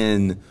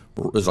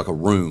like a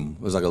room.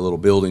 There's like a little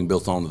building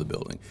built onto the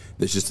building.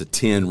 There's just a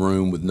tin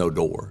room with no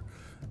door,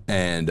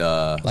 and Like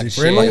a like a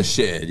shed?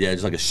 shed. Yeah,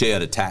 just like a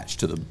shed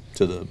attached to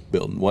the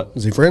building. What?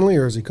 Is he friendly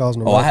or is he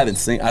causing a Oh, I ruckus? haven't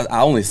seen.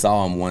 I only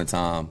saw him one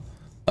time.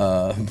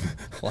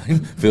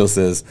 Phil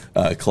says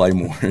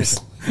Claymores.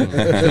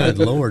 Good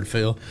Lord,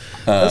 Phil.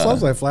 That's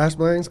also like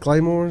flashbangs,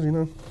 claymores, you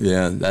know.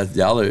 Yeah, that's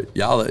y'all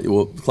are.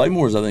 Well,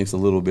 Claymores I think is a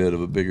little bit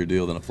of a bigger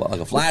deal than like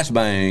a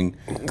flashbang.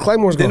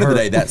 Claymore's At the end gonna of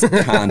the hurt. day,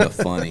 that's kind of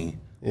funny.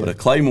 But a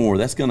Claymore,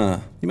 that's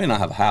gonna. You may not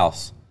have a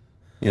house.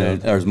 You know,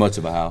 or as much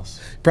of a house.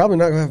 Probably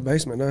not gonna have a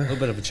basement now. A little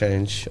bit of a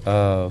change,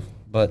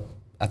 but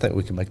I think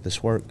we can make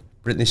this work.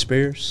 Britney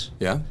Spears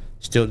Yeah.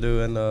 still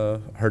doing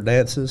her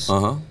dances. Uh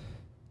huh.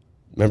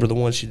 Remember the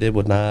one she did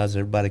with knives?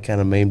 Everybody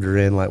kind of memed her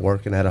in, like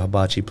working at a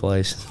hibachi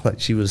place. Like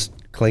she was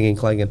clanging.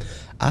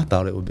 I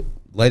thought it would be.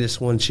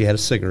 Latest one, she had a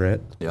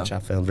cigarette, which I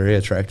found very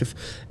attractive.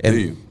 And, Do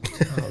you?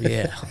 Oh,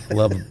 yeah.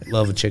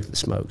 Love a chick that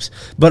smokes.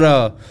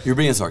 But You're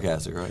being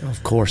sarcastic, right?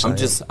 of course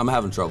I'm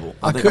having trouble.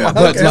 I think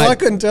I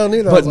couldn't tell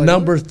neither. I But was like,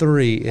 number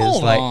 3 is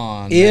Hold like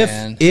on,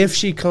 man. if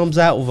she comes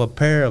out with a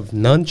pair of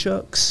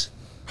nunchucks,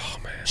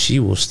 she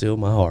will steal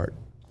my heart.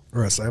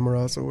 or a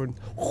samurai sword.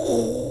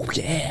 Oh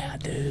yeah,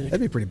 dude. That'd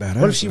be pretty badass.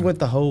 What if she went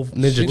the whole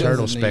Ninja She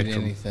Turtle doesn't need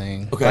spectrum?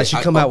 anything. Okay, Like she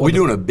come out we with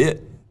doing a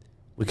bit?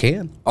 We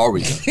can. Are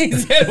we? He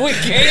said we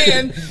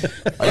can.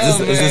 Is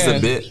this a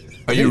bit?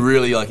 Are you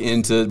really like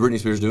into Britney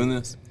Spears doing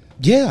this?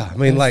 Yeah, I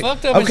mean, like,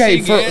 fucked up as okay,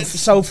 she gets.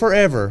 so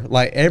forever,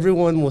 like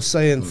everyone was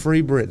saying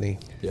free Britney,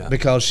 Yeah.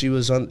 because she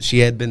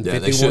had been Yeah,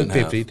 they shouldn't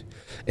 51-50,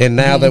 and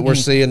now that we're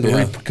seeing the Yeah.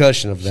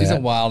 repercussion of that, She's a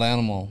wild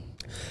animal.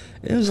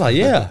 it was like,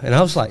 yeah, and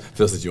I was like,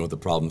 Feels like you want the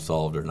problem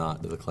solved or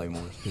not to the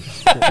Claymores.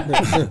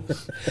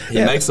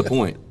 He makes a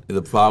point.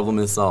 The problem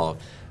is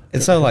solved.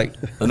 and so like,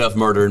 Enough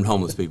murder and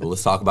homeless people.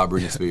 Let's talk about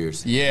Britney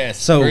Spears. Yes,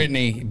 So-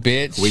 Britney,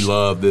 bitch. We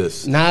love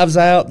this. Knives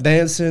Out,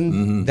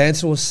 dancing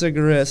with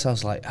cigarettes. I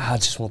was like, I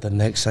just want the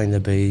next thing to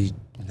be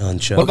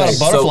nunchucks. What about a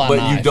butterfly but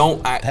knife? you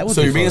don't act. That would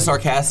So be you're being fun.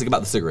 sarcastic about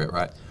the cigarette,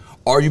 right?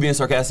 Are you being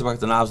sarcastic about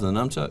the knives and the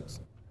nunchucks?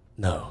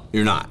 No,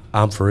 You're not.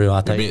 I'm for real.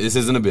 I think This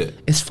isn't a bit.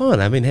 it's fun.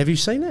 I mean, have you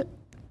seen it?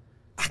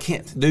 I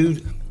can't,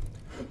 dude.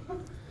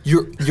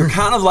 You're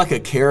kind of like a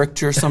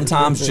character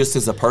sometimes, just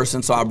as a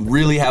person. So I'm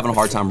really having a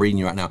hard time reading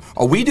you right now.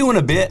 Are we doing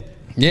a bit?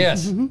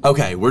 Yes.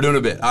 Okay, we're doing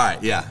a bit. All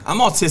right, yeah. I'm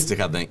autistic,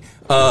 I think.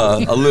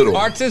 A little.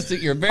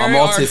 Artistic. You're very I'm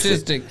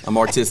artistic. I'm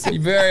artistic.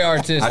 You're very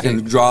artistic. I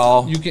can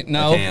draw. You can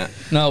I can't.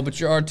 no, but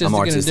you're artistic, I'm in a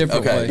artistic.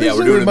 different Okay, way. yeah,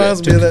 we're It doing a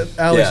reminds bit. me of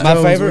that Alex Yeah. My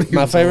Jones favorite, when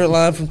my he was favorite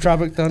line from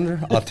Tropic Thunder: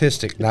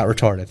 autistic, not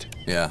retarded.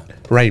 Yeah.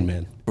 Rain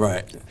Man.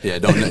 Right. Yeah.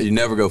 Don't you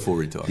never go full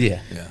retard.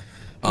 Yeah. Yeah.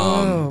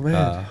 Oh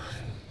man,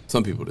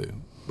 Some people do,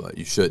 but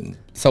you shouldn't.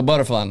 So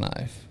butterfly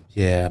knife.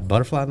 Yeah,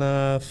 butterfly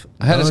knife.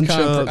 I had this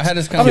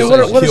nunchucks.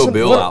 conversation. Kill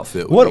Bill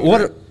outfit would be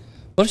great.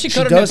 What if she She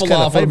cut her does nipple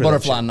kinda off with a favor that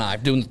butterfly shit.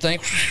 knife, doing the thing,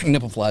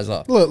 nipple flies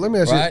off? look, let me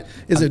ask Right?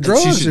 you: Is it She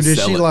drugs or should did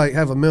sell she it. like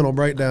have a mental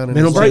breakdown? And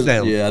Mental it's just-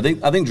 breakdown. Yeah,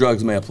 I think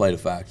drugs may have played a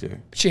factor.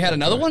 She had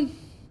another one?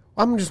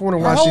 I'm just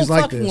wondering Her why whole she's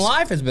like fucking this.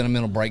 life has been a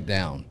mental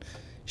breakdown.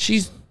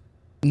 She's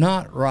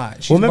not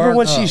right. She's Well, remember burnt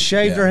when she up.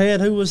 shaved her head?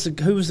 Who was the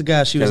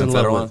guy she was Kevin in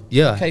love Federline? with?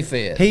 Yeah,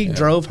 K-Fed. He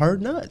drove her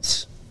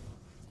nuts.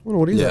 I wonder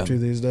what he's Yeah. up to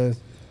these days.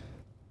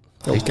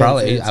 He's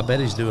probably. I bet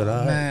he's doing all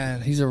right.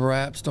 Man, he's a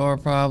rap star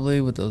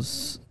probably with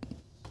those.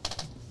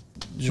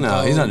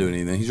 No, he's not doing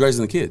anything. He's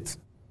raising the kids.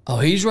 Oh,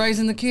 he's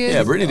raising the kids?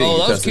 Yeah, Brittany didn't Oh,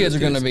 get those custody of kids are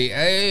the going to kids. be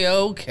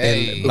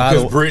A-okay. And by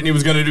the- Brittany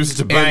was going to do such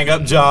a bang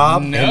up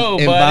job. No,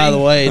 and buddy. by the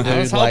way, dude, I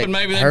was like, hoping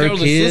maybe they'd her go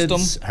to the kids,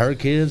 system. her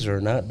kids are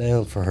not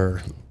down for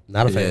her.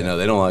 Not a fan. Yeah, no,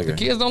 they don't like her.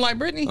 Kids don't like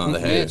Brittany? Oh, they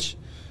hate Bitch.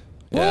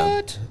 Yeah.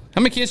 What?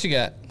 How many kids you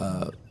got?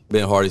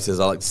 Ben Hardy says,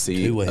 I like to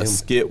see Two with a him.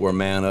 skit where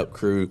Man Up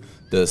crew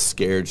does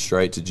scared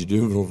straight to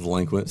juvenile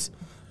delinquents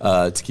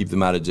to keep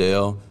them out of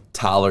jail.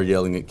 Tyler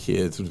yelling at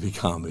kids would be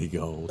comedy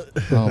gold.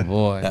 Oh,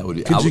 boy. That would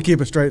be. Could you keep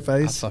a straight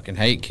I face? fucking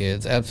hate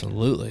kids.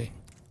 Absolutely.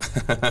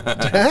 love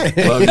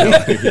yelling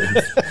at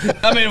kids.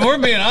 I mean, if we're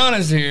being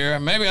honest here,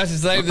 maybe I should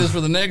save this for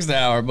the next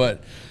hour,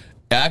 but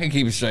yeah, I can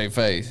keep a straight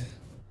face.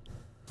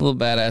 Little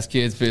badass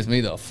kids piss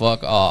me the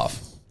fuck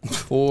off.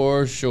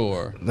 For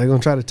sure. They're gonna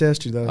try to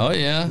test you though. Oh,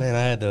 yeah. Man, I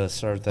had to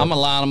assert that. I'm going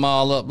to line them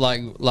all up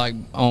like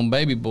on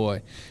Baby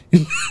Boy.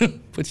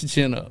 Put your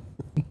chin up.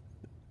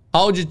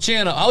 Hold your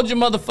chin up. Hold your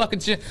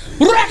motherfucking chin.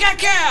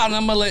 Rack-a-cow! And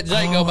I'm going to let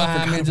Jake go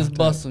behind me and just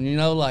bust him, you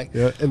know, like,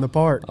 Yeah, in the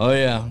park. oh,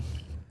 yeah.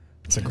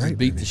 It's a Just great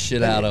beat the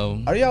shit out of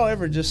them. Are y'all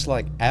ever just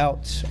like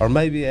out, or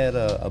maybe at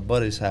a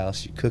buddy's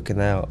house, you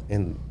cooking out,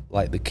 and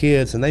like the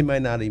kids, and they may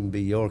not even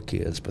be your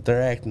kids, but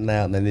they're acting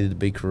out and they need to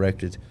be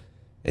corrected,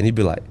 and you'd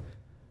be like,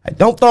 "Hey,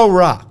 don't throw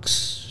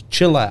rocks.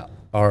 Chill out,"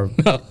 or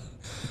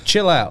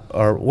 "Chill out,"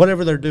 or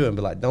whatever they're doing.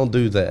 Be like, "Don't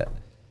do that."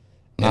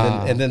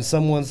 And then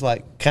someone's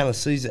like, kind of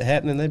sees it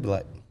happening, they'd be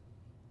like,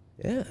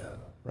 "Yeah,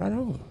 right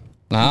on."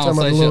 No, I don't talking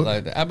say about shit the little-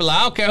 like that. I'd be like,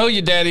 I don't care who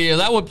your daddy is.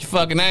 I whoop your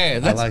fucking ass. I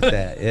That's, like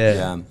that. Yeah.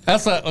 Yeah.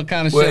 that's what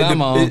kind of Well, shit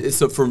I'm on.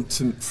 so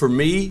for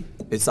me,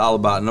 it's all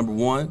about number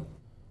one,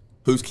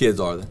 whose kids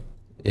are they?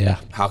 Yeah.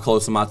 How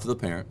close am I to the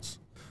parents?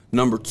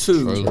 Number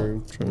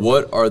two, True.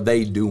 what are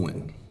they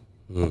doing?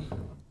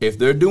 If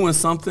they're doing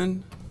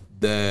something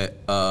that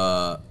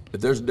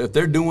if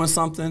they're doing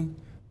something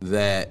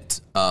that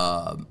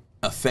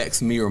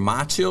affects me or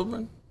my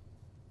children,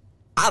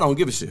 I don't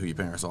give a shit who your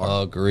parents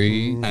are,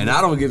 Agreed. and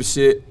I don't give a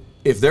shit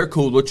if they're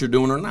cool with what you're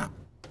doing or not.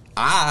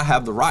 I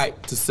have the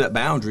right to set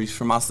boundaries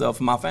for myself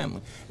and my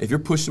family. If you're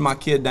pushing my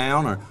kid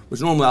down, or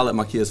which normally I let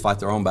my kids fight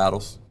their own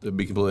battles. To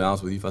be completely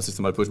honest with you, if I see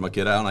somebody push my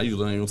kid out, I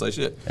usually ain't gonna say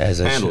shit. As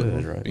they handle should,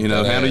 it, right. You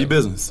know, handle your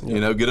business. You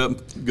know, get up,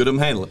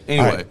 handle it.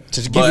 Anyway, right,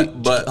 to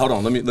give but hold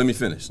on, let me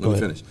finish. Let me ahead.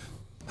 finish.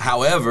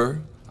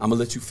 However, I'm gonna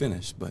let you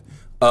finish, but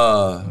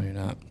No, you're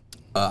not.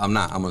 I'm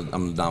not. I'm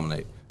gonna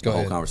dominate. the whole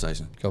ahead.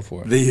 conversation. Go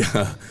for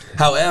it.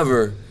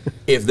 However,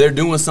 if they're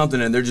doing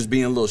something and they're just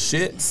being little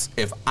shits,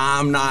 if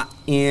I'm not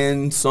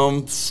in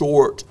some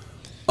sort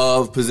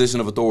of position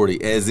of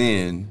authority, as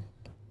in,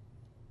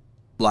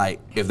 like,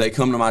 if they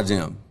come to my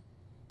gym,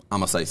 I'm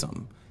gonna say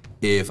something.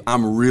 If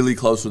I'm really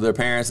close with their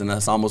parents and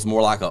that's almost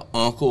more like an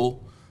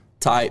uncle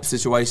type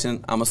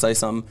situation, I'm gonna say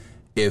something.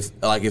 If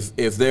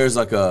there's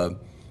like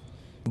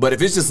but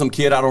if it's just some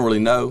kid I don't really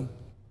know,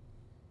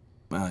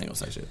 I ain't gonna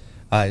say shit.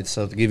 All right,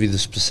 so to give you the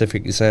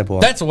specific example,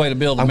 That's a way to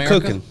build I'm America.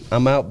 cooking.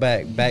 I'm out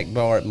back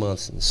bar at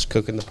Munson's,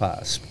 cooking the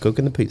pies,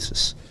 cooking the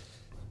pizzas,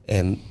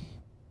 and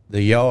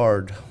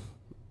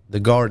the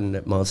garden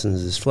at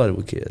Munson's is flooded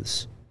with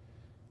kids.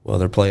 Well,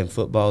 they're playing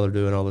football, they're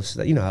doing all this.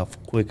 You know how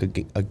quick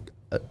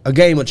a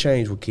game will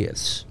change with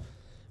kids.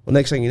 Well,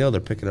 next thing you know, they're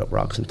picking up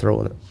rocks and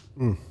throwing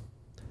it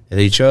at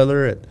each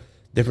other, at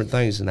different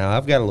things. And now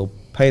I've got a little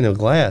pane of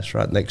glass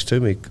right next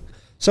to me.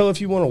 So if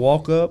you want to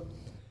walk up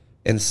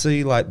and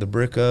see like the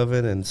brick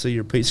oven and see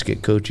your pizza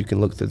get cooked, you can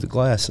look through the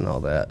glass and all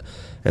that.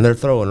 And they're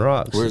throwing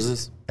rocks. Where's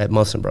this? At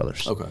Munson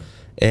Brothers. Okay.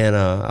 And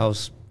I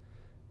was,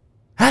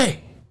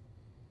 hey,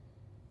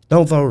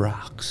 don't throw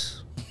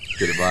rocks.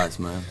 Good advice,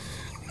 man.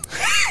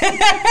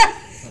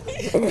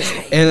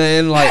 And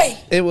then like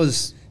it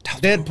was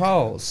dead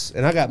pause,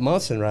 and I got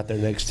Munson right there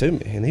next to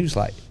me, and he was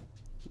like,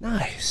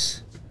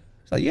 "Nice."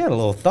 It's like, you had a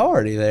little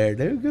authority there,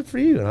 dude. Good for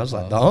you. And I was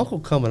like, the uncle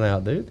coming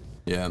out, dude.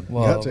 Yeah.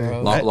 Whoa, Got to.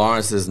 bro.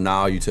 Lawrence says,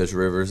 "Now you touch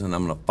Rivers, and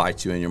I'm gonna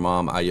fight you and your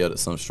mom." I yelled at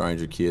some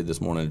stranger kid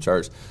this morning in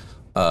church,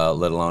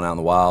 let alone out in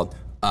the wild.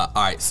 All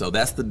right, so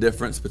that's the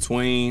difference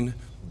between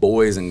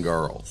boys and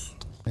girls.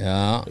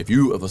 Yeah.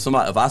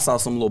 If I saw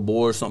some little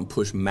boy or something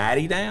push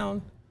Maddie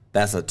down,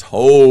 that's a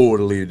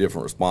totally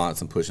different response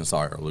than pushing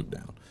Sawyer or Luke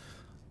down.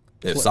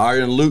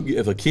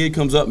 If a kid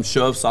comes up and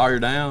shoves Sawyer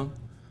down,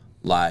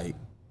 like,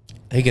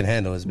 He can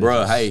handle his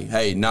business.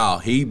 bruh, no,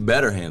 he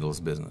better handle his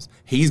business.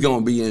 He's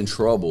gonna be in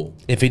trouble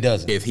If he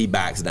doesn't. if he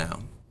backs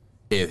down.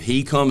 If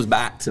he comes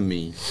back to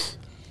me,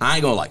 I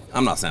ain't gonna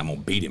I'm not saying I'm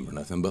gonna beat him or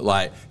nothing, but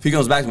like, if he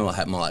comes back to me,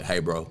 I'm like, hey,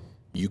 bro,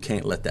 you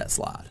can't let that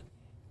slide.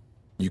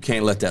 You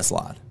can't let that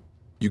slide.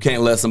 You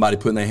can't let somebody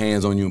putting their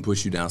hands on you and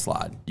push you down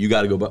slide. You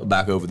got to go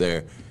back over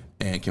there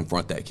and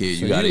confront that kid.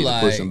 So You got to you either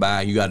push like- him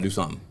back. You got to do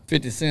something.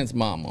 50 Cent's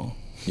mama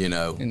You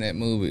know, in that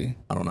movie.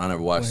 I don't know. I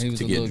never watched When he was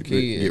To a Get little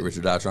kid. Rich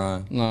or Die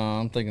Trying. No,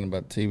 I'm thinking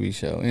about the TV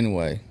show.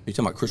 Anyway, You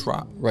talking about Chris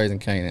Rock? Raising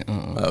Canaan.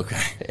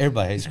 Okay.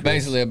 Everybody hates Chris.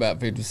 Basically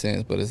about 50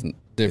 cents, but it's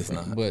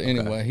different. not. But Okay.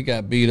 anyway, he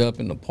got beat up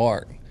in the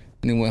park,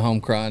 and he went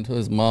home crying to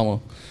his mama.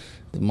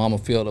 His mama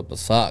filled up a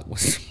sock with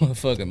some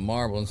motherfucking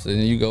marble and said,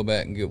 "You go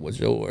back and get what's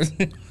yours."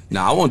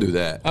 No, I won't do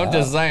that. I'm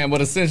just saying,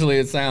 but essentially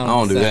it sounds. I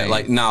don't do the that. same.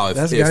 Like, no, if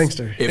That's if,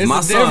 gangster. if It's my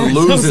the son difference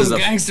of loses some a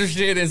gangster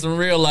shit and some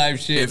real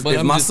life shit. if, but if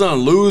I'm my just, son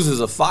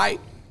loses a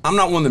fight, I'm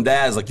not one of them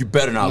dads like you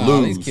better not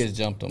no, lose. these kids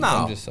jumped him. No.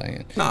 I'm just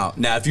saying. No.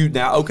 Now if you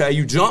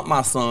you jump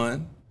my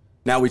son,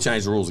 now we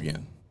change the rules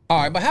again. All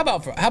right, but how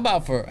about for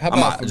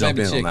might jump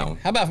baby in on chicken? that one.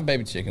 How about for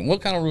baby chicken?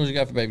 What kind of rules you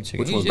got for baby chicken?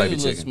 Which He's one's usually baby a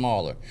little chicken?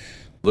 smaller.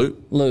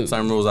 Luke?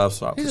 Same rules I've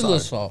stopped. He's a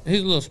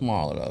little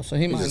smaller though, so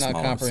he might just not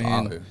smaller,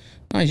 comprehend. solid.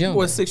 No, he's young.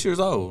 Boy, 6 years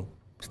old.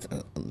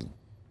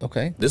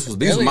 Okay.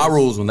 These were my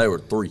rules when they were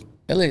 3.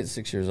 Elliot's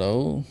 6 years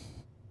old.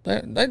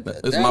 They're my a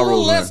little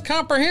rules, less man.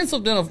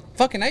 comprehensive than a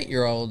fucking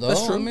 8-year-old, though.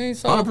 That's true. I mean,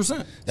 so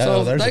 100%.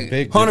 No, there's they- a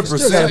big 100%.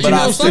 difference. Still But gotta-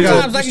 I you still still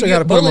gotta- sometimes they you can still get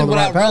gotta put 'em bullied on the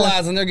without right path.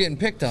 realizing they're getting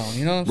picked on.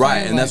 You know what I'm Right,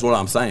 saying? and that's Like, what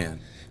I'm saying.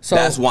 So-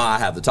 That's why I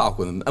have to talk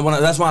with him. And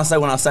that's why I say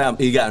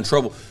he got in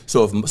trouble.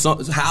 So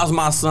how's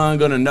my son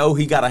gonna know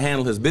he got to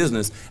handle his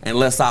business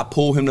unless I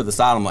pull him to the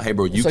side? I'm like, hey,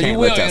 bro, you So can't you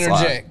let will that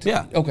interject. slide.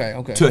 Yeah.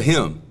 Okay. To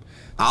him,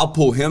 I'll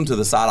pull him to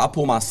the side. I'll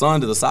pull my son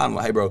to the side. I'm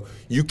like, hey, bro,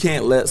 you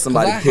can't let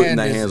somebody I putting had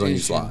their this hands on you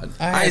issue. slide.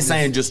 I had I ain't this-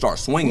 saying just start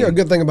swinging. You know, a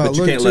good thing about but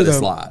you Luke can't too, let it though,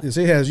 slide. is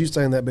he has you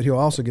saying that, but he'll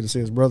also get to see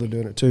his brother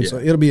doing it too. Yeah. So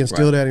it'll be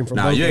instilled at him from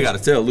Nah, both. you ain't got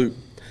ways. to tell Luke.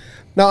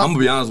 No, I'm gonna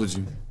be honest with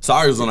you.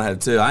 Sorry, was gonna have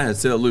to tell. I ain't had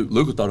to tell Luke.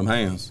 Luke would throw them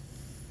hands.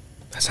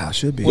 that's how it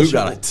should be. Luke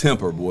got a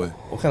temper, boy.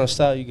 What kind of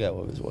style you got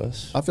with his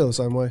Wes? I feel the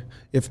same way.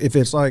 If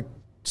it's like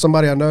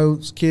somebody I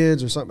know's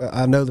kids or something,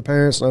 I know the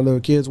parents and I know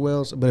the kids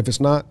well. But if it's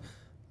not,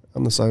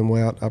 I'm the same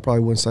way. I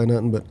probably wouldn't say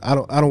nothing. But I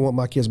don't want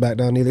my kids back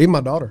down either. Even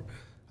my daughter,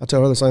 I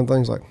tell her the same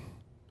things. Like,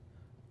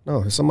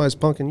 no, if somebody's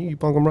punking you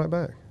punk them right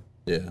back.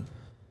 Yeah.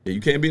 Yeah,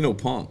 you can't be no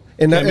punk.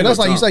 And, Can't be that's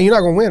no like you chump. say, you're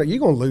not gonna win it. You're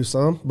gonna lose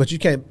some, but you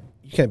can't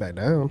back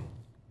down.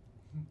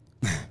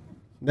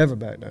 Never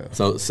back down.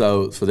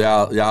 So for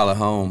y'all at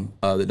home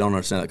that don't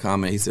understand that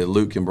comment, he said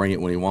Luke can bring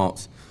it when he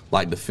wants,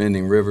 like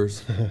defending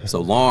Rivers. So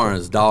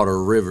Lauren's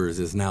daughter Rivers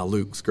is now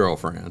Luke's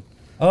girlfriend.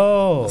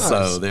 Oh,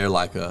 So they're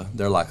like a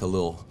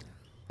little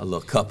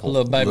couple, A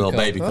little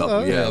baby couple.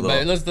 couple. Yeah, Yeah, a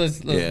baby, little-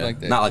 let's yeah. like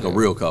that. Not like a Yeah.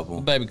 real couple,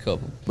 baby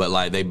couple. but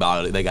like they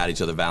got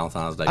each other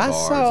Valentine's Day I cards.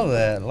 saw and-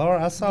 that,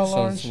 Laura. I saw So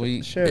Lauren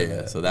sweet. share Yeah,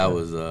 that. so that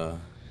was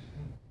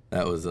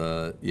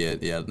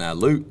yeah. Now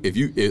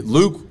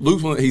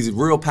Luke's one, he's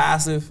real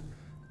passive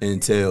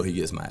until he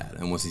gets mad,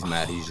 and once he's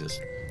mad, he's just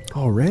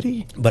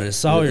Already? But it's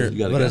Sawyer. You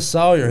gotta But go. it's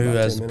Sawyer who About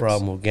has 10 the minutes.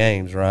 problem with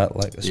games, right?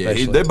 Like yeah.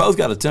 especially. They both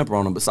got a temper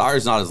on him, but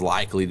Sawyer's not as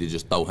likely to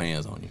just throw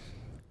hands on you.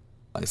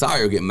 Like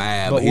Sawyer will get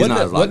mad, but, But he's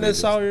not as wasn't like it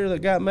Sawyer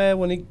that got mad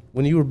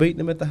when you were beating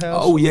him at the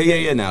house? Oh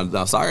yeah.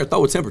 Now Sawyer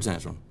throw a temper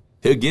tantrum.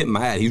 He'll get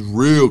mad. He's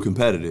real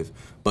competitive,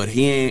 but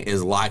he ain't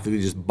as likely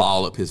to just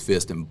ball up his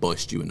fist and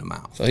bust you in the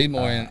mouth. So he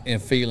more in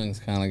feelings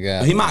kind of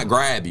guy. He might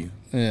grab you,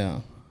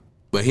 Yeah.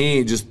 but he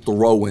ain't just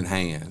throwing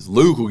hands.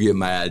 Luke will get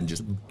mad and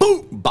just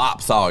boom,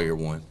 bop Sawyer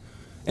one.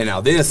 And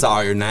now then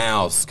Sawyer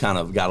now's kind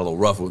of got a little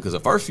rough with because the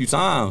first few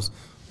times,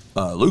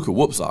 Luke will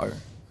whoop Sawyer.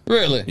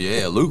 Really?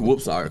 Yeah, Luke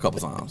whooped Sawyer a couple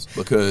times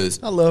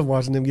because I love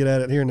watching them get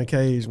at it here in the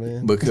cage,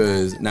 man.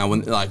 now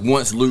when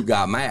once Luke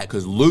got mad,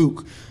 because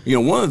Luke,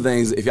 one of the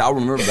things, if y'all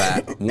remember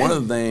back, one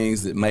of the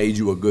things that made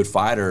you a good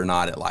fighter or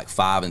not at like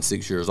 5 and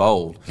 6 years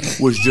old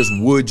was just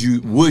would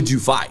you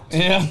fight?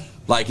 Yeah.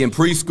 Like in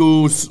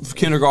preschool,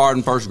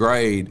 kindergarten, first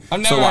grade. I've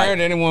never heard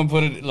anyone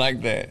put it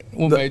like that.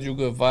 What made you a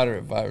good fighter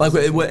at 5 or Like,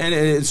 6? and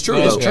it's true,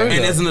 It's though. true,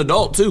 And though. as an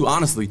adult too,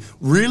 honestly,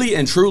 really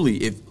and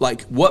truly,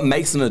 what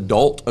makes an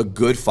adult a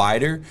good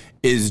fighter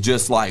is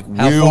just like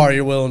How far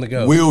you're willing to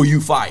go. Will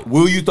you fight?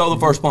 Will you throw the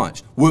first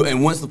punch?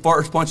 And once the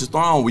first punch is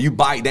thrown, will you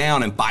bite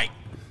down and fight?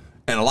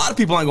 And a lot of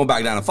people ain't gonna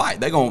back down and fight.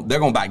 They're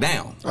gonna back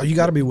down. Oh, you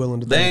got to be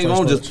willing to. They ain't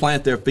gonna just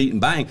plant their feet and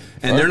bang.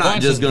 And they're not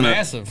punch just is gonna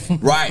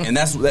massive. right. And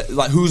that's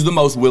like who's the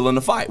most willing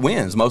to fight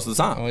wins most of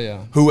the time. Oh, yeah.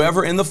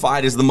 Whoever in the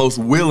fight is the most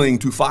willing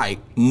to fight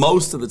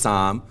most of the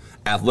time.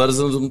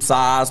 Athleticism,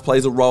 size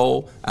plays a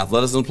role.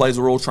 Athleticism plays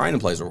a role.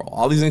 Training plays a role.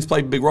 All these things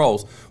play big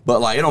roles.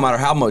 But like it don't matter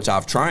how much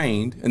I've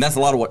trained, and that's a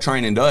lot of what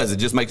training does. It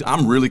just makes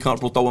I'm really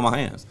comfortable throwing my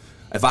hands.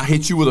 If I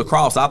hit you with a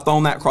cross, I've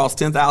thrown that cross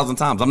 10,000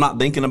 times. I'm not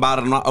thinking about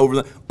it. I'm not over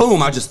the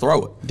boom. I just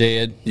throw it.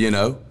 Dead.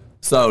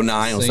 So no,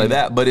 I ain't gonna say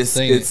that. But it's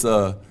even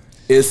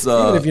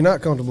if you're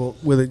not comfortable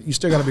with it, you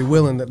still got to be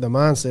willing. The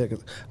mindset.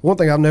 'Cause one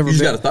thing I've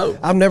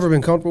never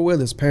been comfortable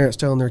with is parents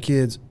telling their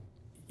kids,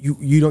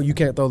 you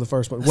can't throw the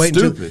first one. Wait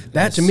until Stupid.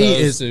 that to It's me so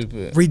is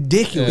stupid.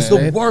 ridiculous. It's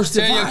man. the worst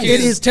Tell your advice.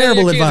 kids- It is tell your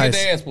terrible kids get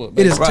advice. their ass whooped,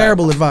 It is baby.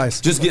 terrible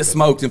advice. Just get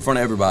smoked in front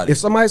of everybody. If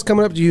somebody's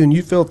coming up to you and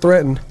you feel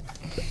threatened,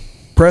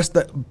 press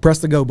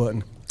the go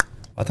button.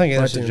 I think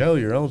that's Right Joe.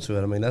 You're onto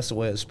it. I mean, that's the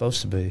way it's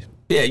supposed to be.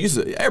 Yeah,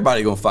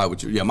 everybody gonna fight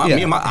with you. Yeah, Yeah.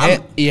 me and my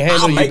You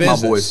handle I'll your make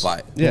business. my boys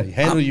fight. Yeah, you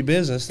handle your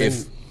business.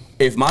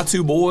 If my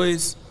two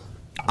boys,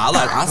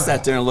 I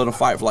sat there and let them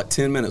fight for like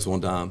 10 minutes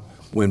one time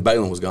when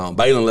Balin was gone.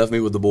 Balin left me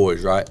with the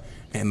boys, right?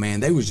 And man,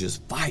 they was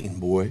just fighting,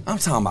 boy. I'm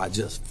talking about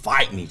just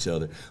fighting each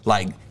other.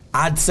 Like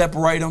I'd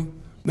separate them.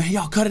 Man,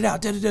 y'all cut it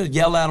out.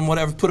 Yell at them,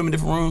 whatever. Put them in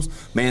different rooms.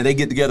 Man, they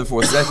get together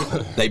for a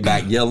second. They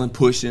back yelling,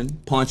 pushing,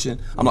 punching.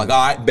 I'm like,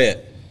 all right,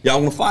 bet. Y'all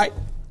want to fight?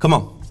 Come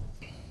on.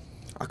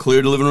 I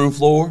cleared the living room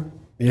floor.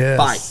 Yes.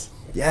 Fight.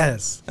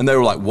 Yes. And they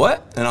were like,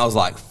 what? And I was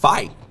like,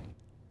 fight.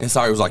 And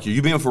Sawyer was like, are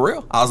you being for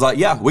real? I was like,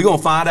 yeah, we're going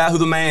to find out who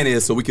the man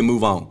is so we can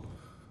move on.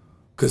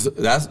 Because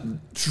that's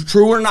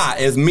true or not,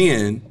 as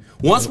men,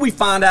 once we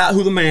find out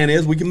who the man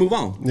is, we can move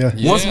on. Yeah.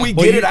 Once we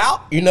get it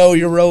out,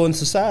 your role in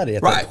society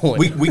at that right,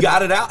 point. we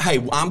got it out.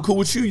 Hey, I'm cool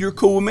with you. You're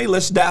cool with me.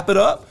 Let's dap it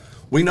up.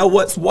 We know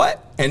what's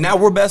what. And now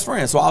we're best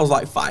friends. So I was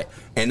like, fight.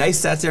 And they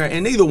sat there,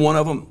 and neither one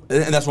of them,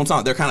 and that's what I'm talking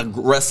about, they're kind of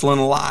wrestling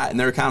a lot, and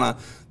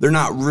they're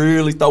not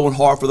really throwing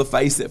hard for the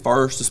face at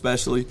first,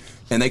 especially.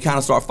 And they kind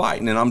of start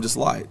fighting, and I'm just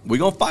like, we're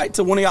going to fight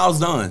till one of y'all's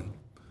done.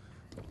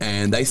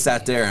 And they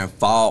sat there and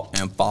fought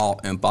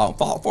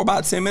for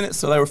about 10 minutes.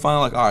 So they were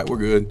finally like, all right, we're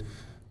good.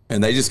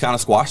 And they just kind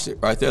of squashed it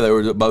right there. They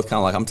were both kind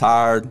of like, I'm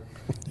tired.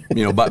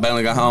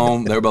 Bailey got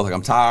home. They were both like,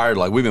 I'm tired.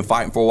 Like, we've been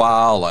fighting for a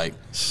while. Like,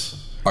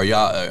 are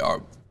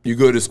you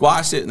good to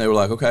squash it? And they were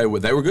like, okay.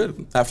 Well, they were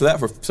good after that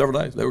for several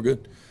days. They were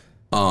good.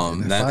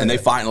 And they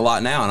fighting a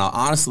lot now. And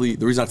honestly,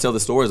 the reason I tell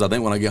this story is I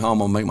think when I get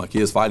home, I'm going to make my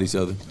kids fight each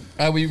other.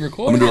 How we I'm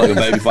recording? going to do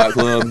like a baby fight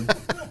club.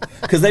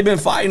 Because they've been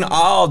fighting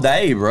all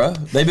day, bro.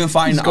 They've been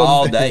fighting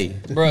all day.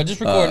 Bro,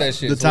 just record that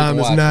shit. The so we time can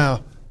is watch it.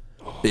 now.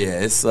 Yeah,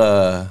 it's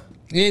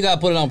You ain't got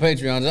to put it on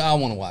Patreon. I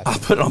want to watch I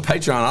it. put it on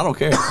Patreon. I don't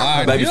care. All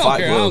right, Baby you don't fight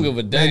care. I club. don't give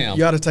a damn. You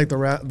got to take the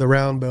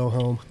round bell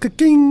home.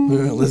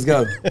 Ka-king. Let's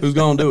go. Who's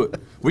gonna do it?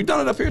 We've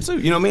done it up here too.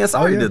 Me and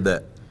Sawyer yeah. did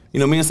that.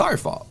 Me and Sawyer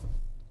fought.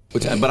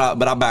 But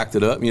I backed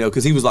it up,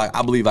 because he was like,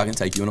 I believe I can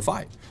take you in a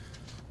fight.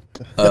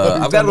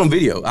 I've got it on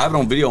video. I have it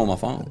on video on my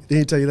phone. Did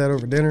he tell you that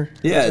over dinner?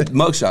 Yeah,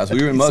 mugshots.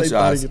 We were in Say body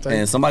mugshots, can take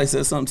and it. somebody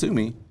said something to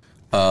me.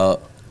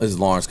 This is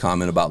Lauren's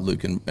comment about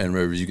Luke and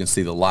Rivers. You can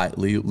see the light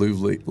leave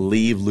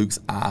Luke's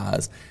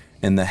eyes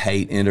and the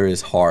hate enter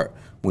his heart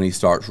when he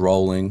starts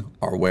rolling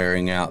or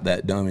wearing out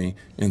that dummy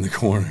in the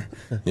corner.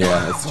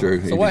 Yeah, that's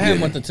true. So what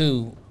happened with the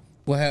two?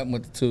 What happened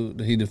with the two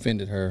that he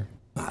defended her?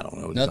 I don't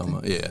know what you're Nothing?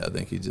 talking about. Yeah, I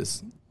think he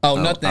just. Oh, I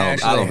don't- nothing I don't,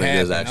 actually I don't think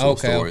there's happened. actual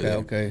Okay, story there.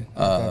 okay. I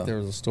thought there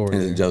was a story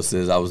And there. then Joe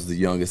says, I was the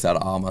youngest out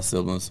of all my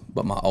siblings,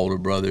 but my older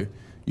brother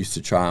used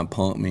to try and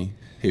punk me.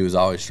 He was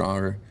always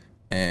stronger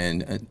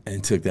and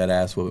took that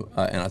ass whooping.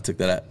 And I took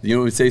that ass. You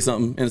know what we say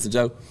something, Innocent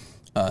Joe?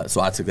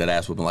 So I took that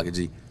ass whooping like a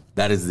G.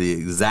 That is the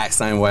exact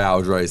same way I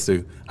was raised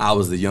too. I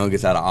was the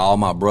youngest out of all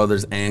my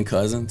brothers and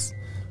cousins.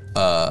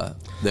 That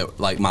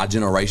like my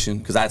generation,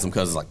 because I had some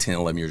cousins like 10,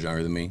 11 years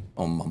younger than me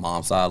on my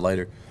mom's side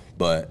later.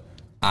 But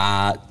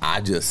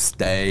I just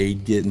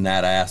stayed getting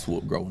that ass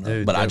whooped growing up.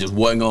 Dude, But I just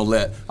wasn't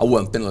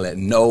finna let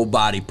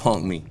nobody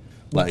punk me.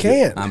 Like,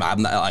 can't. I'm not,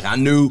 like, I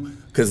knew,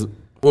 because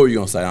what were you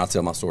gonna say? I'll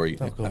tell my story.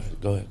 Go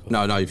ahead.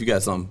 No, if you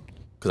got something,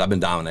 because I've been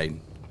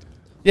dominating.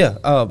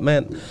 Yeah,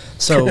 man.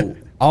 So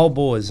all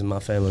boys in my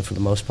family for the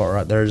most part,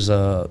 right?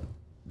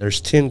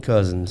 There's 10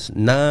 cousins.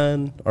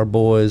 9 are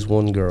boys,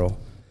 1 girl.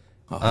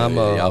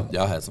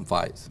 Y'all had some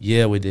fights.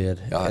 Yeah, we did.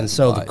 Y'all had And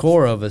some so the fights.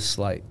 core of us,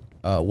 like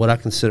what I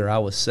consider, I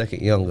was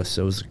second youngest,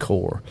 so it was the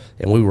core,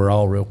 and we were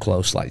all real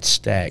close, like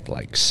stacked,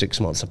 like 6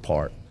 months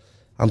apart.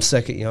 I'm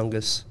second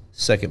youngest,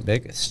 second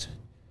biggest.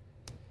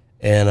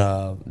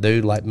 And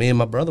dude, like me and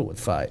my brother would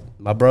fight.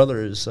 My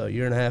brother is a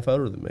year and a half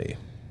older than me,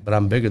 but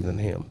I'm bigger than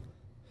him.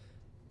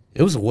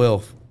 It was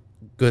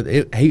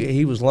good.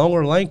 He was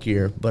longer,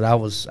 lankier, but I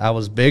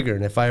was bigger.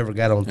 And if I ever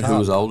got on top, Who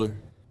was older?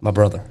 my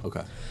brother.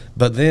 Okay.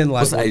 But then,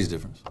 like, What's the age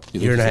difference?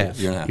 Year and a half.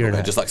 Year and a half. Year and a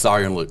Okay, half. just like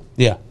Sawyer and Luke.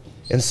 yeah.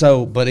 And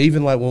so, but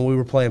even like when we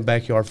were playing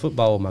backyard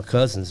football with my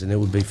cousins, and it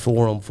would be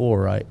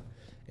 4-on-4, right?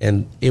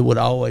 And it would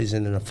always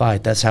end in a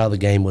fight. That's how the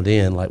game would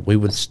end. Like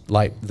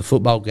the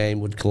football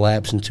game would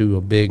collapse into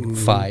a big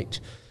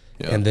fight,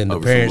 Yeah, and then the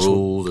over some parents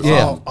rules or would,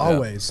 yeah, something.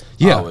 Always.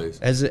 yeah, Always.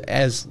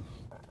 as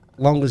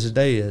long as the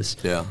day is.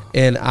 Yeah.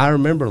 And I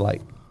remember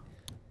like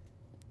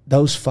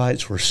those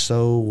fights were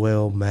so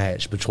well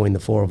matched between the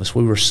 4 of us.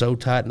 We were so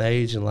tight in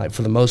age, and like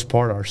for the most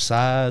part, our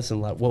size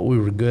and like what we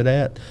were good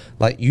at,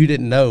 like you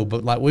didn't know,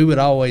 but like we would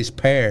always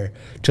pair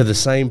to the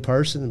same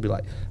person and be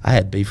like, "I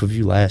had beef with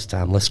you last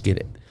time. Let's get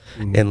it."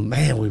 And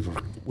man,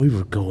 we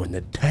were going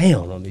to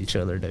town on each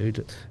other,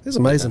 dude. It's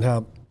amazing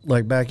how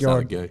like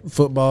backyard Sounded gay.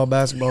 football,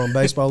 basketball, and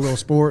baseball, little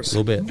sports, A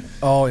little bit.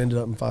 all ended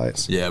up in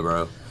fights. Yeah,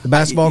 bro. The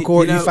basketball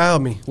court, you know,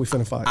 fouled me. We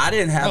finna fight. I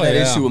didn't have Oh, that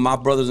yeah. issue with my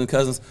brothers and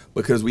cousins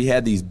because we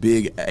had these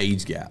big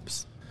age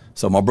gaps.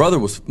 So me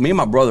and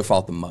my brother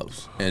fought the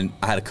most. And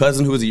I had a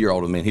cousin who was a year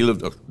older than me, and he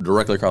lived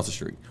directly across the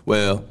street.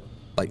 Well,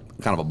 like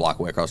kind of a block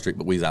away across the street,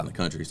 but we was out in the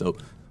country. So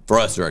for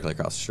us, directly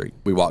across the street,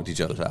 we walked to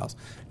each other's house.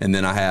 And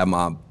then I had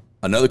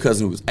another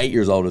cousin who was 8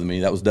 years older than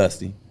me. That was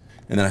Dusty.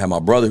 And then I had my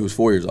brother who was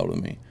 4 years older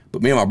than me.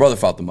 But me and my brother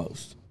fought the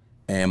most.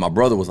 And my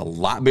brother was a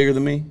lot bigger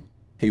than me.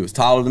 He was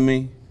taller than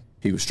me.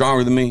 He was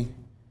stronger than me.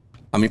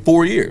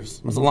 4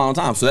 years. That's a long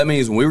time. So that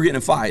means when we were getting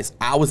in fights,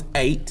 I was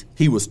 8,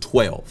 he was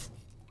 12.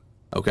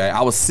 Okay?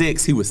 I was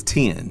 6, he was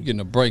 10. Getting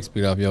the brakes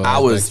beat off your ass I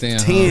was back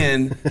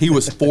then, 10, he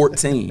was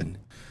 14.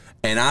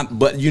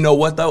 But you know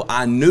what though?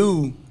 I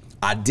knew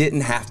I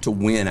didn't have to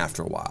win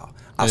after a while.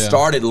 I Yeah.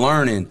 started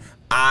learning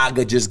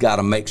just got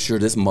to make sure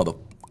this mother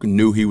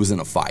knew he was in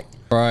a fight.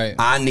 Right.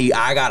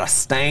 I gotta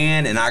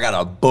stand and I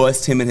gotta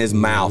bust him in his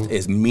mouth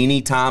as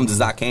many times as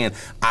I can.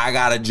 I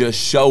gotta just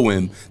show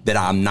him that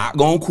I'm not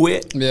gonna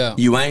quit. Yeah.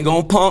 You ain't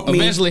gonna punk me.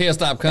 Eventually he'll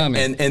stop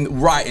coming.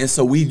 And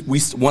so we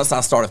once I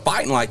started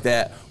fighting like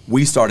that,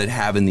 we started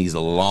having these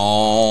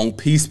long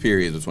peace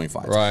periods between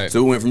fights. Right.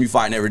 So we went from you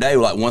fighting every day,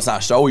 like once I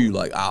show you,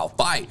 like I'll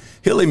fight,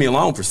 he'll leave me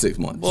alone for 6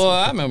 months. Boy,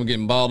 I remember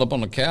getting balled up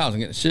on the couch and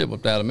getting shit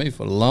whipped out of me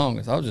for the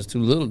longest. I was just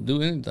too little to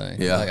do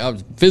anything. Yeah. Like I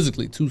was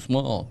physically too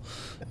small.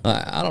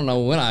 I don't know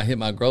when I hit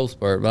my growth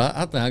spurt, but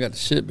I think I got the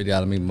shit beat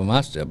out of me by my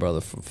stepbrother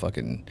for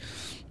fucking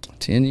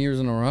 10 years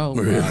in a row.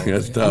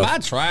 That's tough. I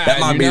tried. That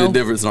might you be know? the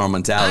difference in our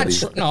mentality.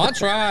 I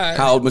tried.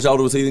 How much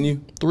older was he than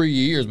you? 3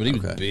 years, but he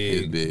was Okay, big. he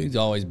was big. He's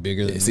always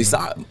bigger than See,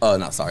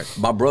 me.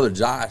 my brother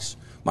Josh,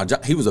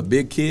 he was a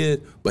big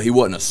kid, but he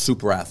wasn't a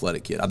super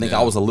athletic kid. I think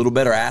I was a little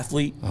better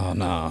athlete. Oh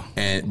no!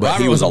 But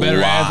Robert he was a better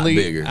lot athlete.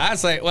 bigger. I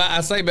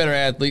say better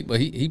athlete, but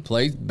he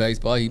played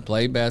baseball. He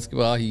played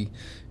basketball.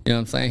 You know what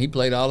I'm saying? He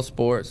played all the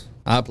sports.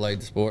 I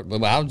played the sport,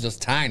 but I was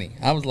just tiny.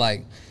 I was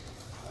like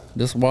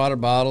this water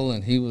bottle,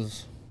 and he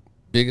was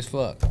big as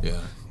fuck. Yeah.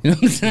 You know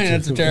what I'm saying?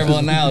 That's a terrible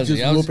analogy.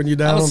 Just I was whooping you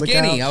down I was on the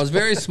skinny. couch. I was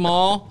very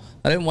small.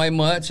 I didn't weigh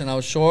much, and I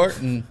was short,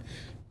 and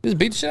he just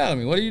beat the shit out of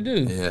me. What do you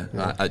do?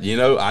 Yeah.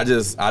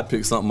 I'd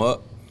pick something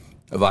up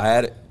if I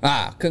had it.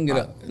 Couldn't get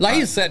up. Like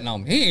he's sitting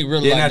on me. He ain't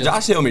really Yeah, like now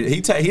just- Josh held me.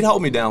 He'd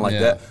hold me down like Yeah.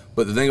 that.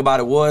 But the thing about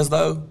it was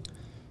though,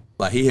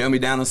 like he held me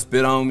down and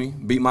spit on me,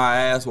 beat my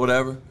ass,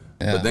 whatever.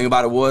 Yeah. The thing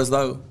about it was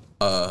though,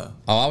 I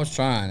was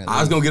trying. at I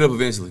was least. gonna get up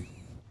eventually,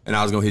 and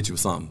I was gonna hit you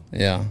with something.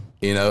 Yeah.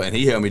 And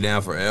he held me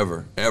down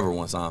forever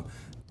one time.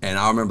 And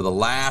I remember the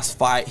last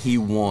fight he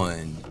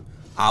won,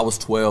 I was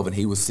 12 and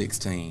he was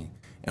 16.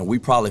 And we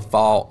probably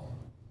fought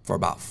for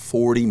about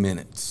 40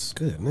 minutes.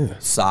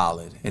 Goodness.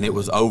 Solid. And it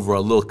was over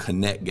a little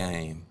connect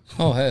game.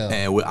 Oh hell.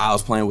 And I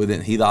was playing with it,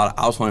 and he thought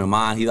I was playing with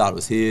mine. He thought it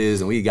was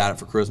his, and we got it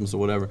for Christmas or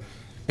whatever.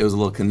 It was a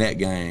little connect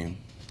game.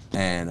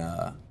 And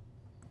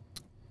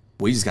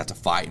we just got to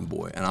fighting,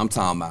 boy. And I'm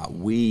talking about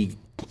we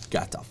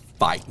got to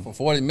fighting. For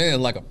 40 minutes,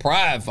 like a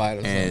pride fight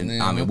or something. And you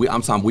know? I mean,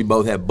 I'm talking. We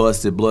both had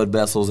busted blood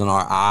vessels in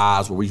our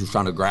eyes, where we was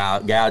trying to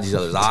gouge each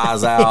other's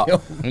eyes out.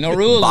 no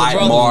rules, Bite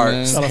brothers,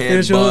 marks, man.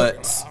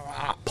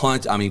 headbutts,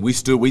 punch. I mean, we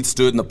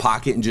stood in the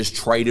pocket and just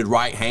traded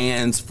right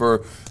hands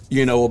for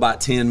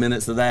about 10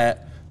 minutes of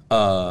that.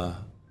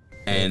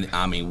 And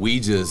I mean, we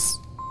just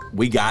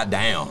we got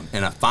down,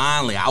 and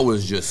I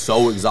was just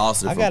so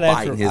exhausted I from got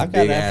fighting after, his I got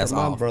big after ass my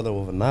off. brother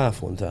with a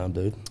knife one time,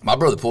 dude. My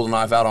brother pulled a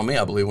knife out on me,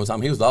 I believe, one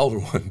time. He was the older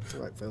one.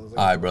 Right, fellas.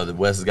 All right, brother.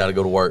 Wes has got to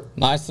go to work.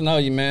 Nice to know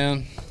you,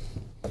 man.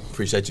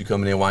 Appreciate you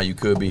coming in while you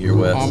could be here,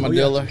 Wes.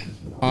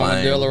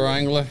 Armadillo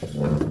wrangler.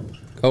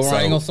 Go So-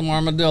 wrangle some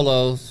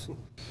armadillos.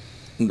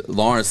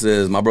 Lawrence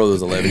says, my brother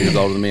is 11 years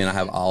older than me, and I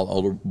have all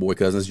older boy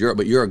cousins.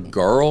 But you're a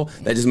girl.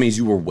 That just means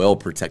you were well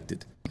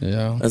protected.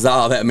 Yeah. That's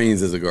all that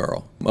means as a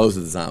girl, most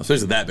of the time,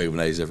 especially that big of an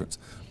age difference.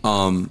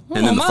 And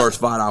then the first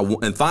fight,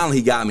 and finally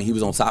he got me. He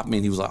was on top of me,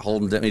 and he was like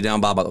holding me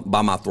down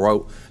by my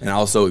throat, and I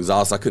was so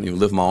exhausted I couldn't even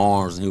lift my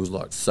arms. And he was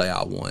like, "Say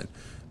I won,"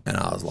 and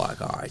I was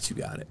like, "All right, you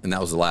got it." And that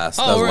was the last.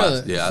 Oh, that was really?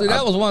 Last, yeah. See,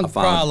 that was one I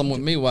finally- problem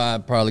with me why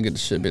I'd probably get the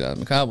shit beat out of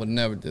me. 'Cause I would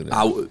never do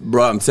that.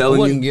 Bro, I'm I telling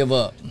wouldn't you, give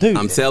up. Dude,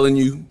 I'm telling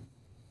you,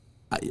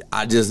 you're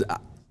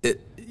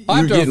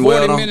After a getting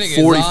well 40-minute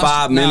 45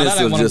 exhaustion- nah, minutes that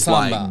ain't of what I'm just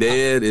talking like about.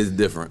 dead is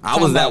different. I was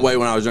Talking that about- way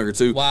when I was younger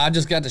too. Well, I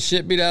just got the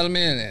shit beat out of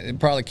me, and it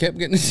probably kept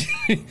getting the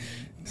shit.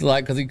 It's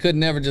like, because he could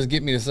never just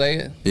get me to say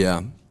it.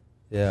 Yeah.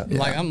 yeah.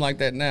 Like, I'm like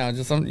that now.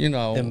 Just, you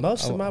know. And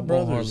most of my I won't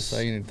hardly brothers-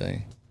 say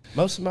anything.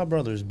 Most of my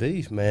brother's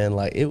beef, man,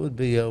 like it would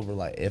be over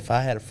like if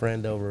I had a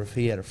friend over, if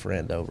he had a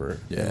friend over,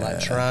 and like Yeah.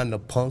 trying to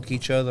punk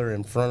each other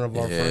in front of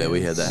our Yeah, friends.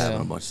 we had that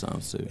happen a bunch of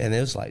times too. And it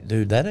was like,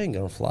 dude, that ain't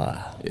gonna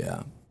fly.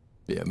 Yeah.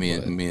 Yeah, me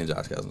and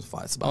Josh got some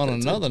fights about On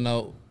that another too.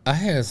 note, I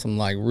had some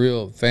like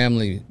real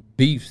family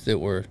beefs that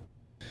were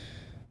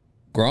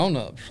grown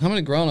ups. How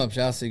many grown ups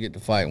y'all see get to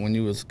fight when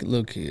you was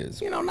little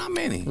kids? You know, not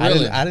many.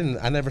 Really?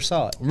 I never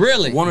saw it.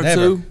 Really? One or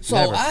Never. two. So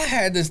Never. I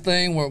had this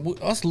thing where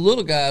us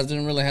little guys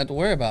didn't really have to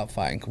worry about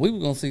fighting. 'Cause we were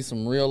gonna see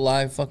some real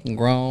life fucking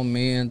grown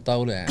men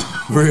throw down.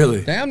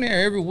 Really? Damn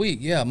near every week.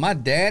 Yeah, my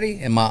daddy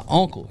and my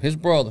uncle, his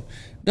brother,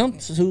 them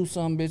two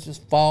some bitches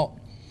fought.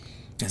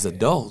 As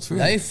adults,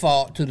 really. They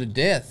fought to the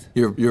death.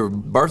 Your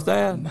birth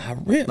dad?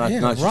 Yeah, Not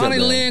your Ronnie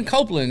stepdad. Lynn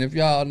Copeland, if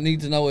y'all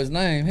need to know his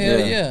name. Hell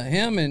Yeah. yeah,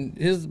 him and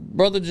his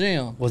brother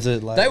Jim. Was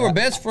it like They were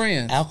best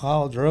friends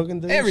alcohol, drug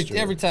induced?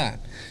 every time.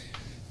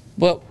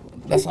 But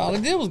that's all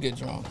they did was get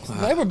drunk.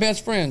 They were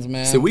best friends,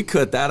 man. See, we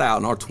cut that out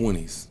in our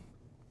 20s.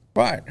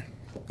 Right.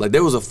 Like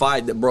there was a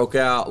fight that broke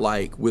out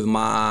like with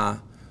my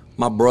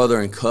brother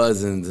and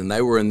cousins, and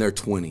they were in their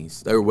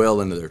 20s. They were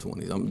well into their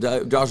 20s.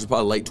 Josh was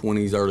probably late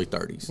 20s, early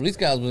 30s. Well, these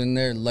guys was in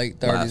their late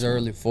 30s,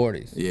 early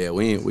 40s. Yeah,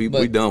 we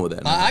But done with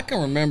that. now. I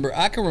can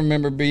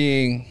remember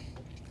being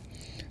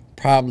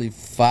probably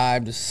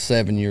 5 to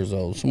 7 years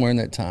old, somewhere in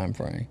that time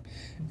frame,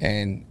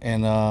 and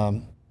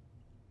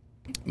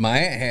my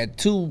aunt had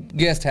 2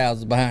 guest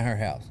houses behind her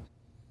house,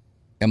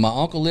 and my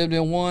uncle lived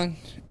in one,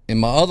 and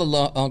my other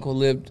uncle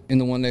lived in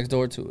the one next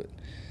door to it,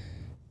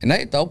 and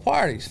they throw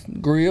parties,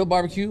 grill,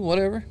 barbecue,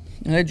 whatever,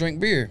 and they drink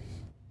beer,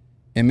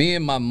 and me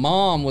and my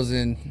mom was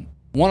in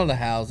one of the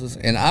houses,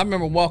 and I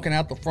remember walking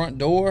out the front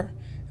door,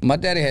 and my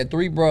daddy had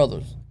 3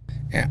 brothers.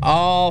 And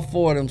all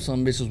 4 of them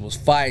some bitches was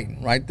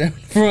fighting right there in the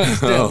front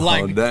step, Oh,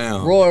 like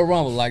damn. Royal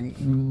Rumble, like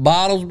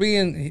bottles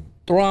being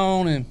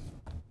thrown and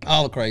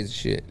all the crazy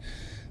shit.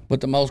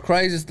 But the most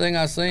craziest thing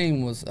I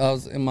seen was I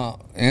was in my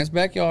aunt's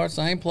backyard,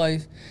 same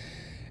place,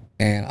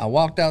 and I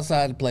walked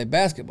outside to play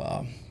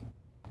basketball,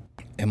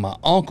 and my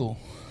uncle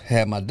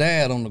had my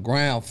dad on the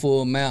ground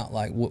full mount,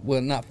 like,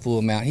 well, not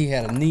full mount, he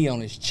had a knee on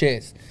his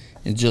chest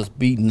and just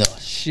beating the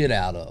shit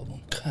out of him.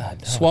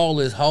 God, swole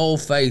his whole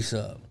face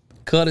up.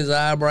 Cut his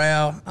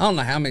eyebrow. I don't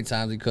know how many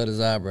times he cut his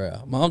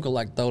eyebrow. My uncle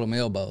like throw them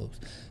elbows,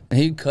 and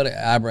he cut an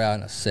eyebrow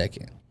in a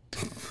second,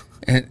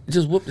 and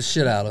just whooped the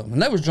shit out of him.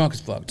 And they was drunk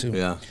as fuck too.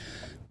 Yeah.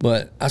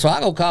 But so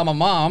I go call my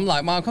mom. I'm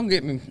like, Mom, come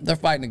get me. They're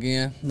fighting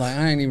again. Like,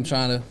 I ain't even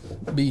trying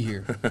to be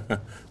here.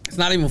 It's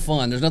not even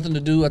fun. There's nothing to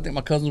do. I think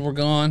my cousins were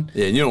gone.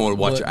 Yeah, and you don't want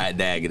to watch But- your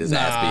dad get his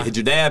ass Nah. beat. Had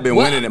your dad been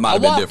Well, winning, it might have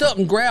I been walked different. up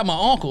and grabbed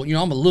my uncle. You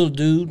know, I'm a little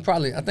dude.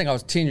 Probably, I think I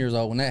was 10 years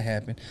old when that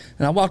happened.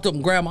 And I walked up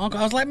and grabbed my uncle.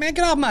 I was like, man,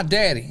 get off my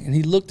daddy. And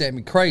he looked at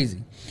me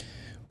crazy.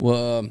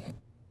 Well,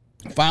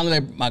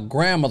 finally, my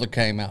grandmother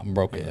came out and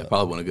broke it Yeah, up.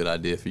 probably wasn't a good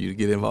idea for you to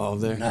get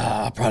involved there.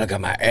 I probably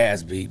got my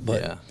ass beat.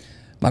 But Yeah.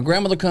 my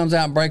grandmother comes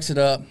out and breaks it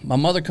up. My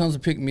mother comes to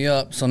pick me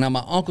up. So now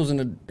my uncle's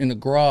in the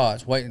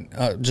garage waiting,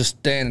 just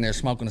standing there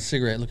smoking a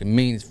cigarette, looking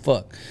mean as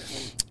fuck.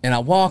 And I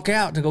walk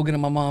out to go get in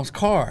my mom's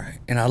car,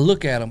 and I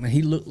look at him, and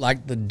he looked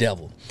like the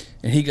devil.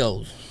 And he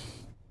goes,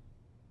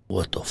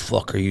 "What the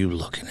fuck are you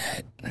looking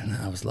at?" And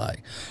I was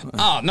like,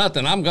 "Oh,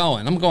 nothing. I'm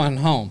going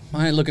home.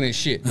 I ain't looking at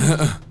shit.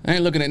 I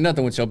ain't looking at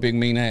nothing with your big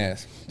mean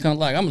ass." Kind of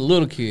like I'm a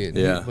little kid.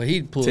 Yeah. But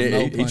he pulled He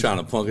no punch. trying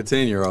to punk a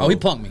 10-year-old. Oh, he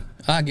punked me.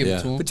 I give Yeah.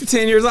 it to him. But you're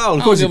 10 years old.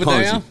 Of I course he don't give a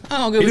punked damn. you. I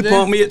don't give a He'd damn.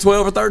 have punked me at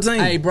 12 or 13.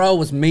 Hey, bro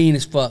was mean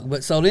as fuck.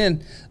 But so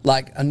then,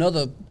 like,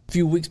 another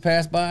few weeks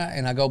pass by,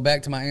 and I go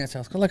back to my aunt's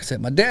house. 'Cause like I said,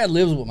 my dad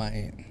lives with my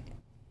aunt,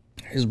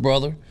 his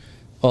brother,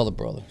 other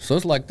brother. So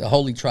it's like the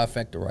holy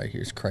trifecta right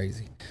here. It's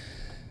crazy.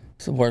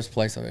 It's the worst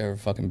place I've ever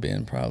fucking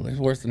been, probably. It's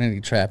worse than any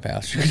trap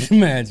house you can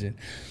imagine.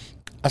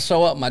 I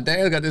show up, my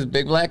dad's got this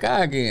big black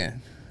eye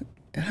again.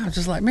 And I was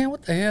just like, man,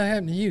 what the hell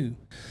happened to you?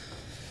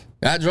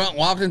 Got drunk,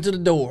 walked into the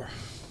door.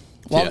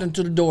 Walked Yeah.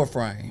 into the door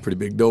frame. Pretty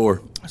big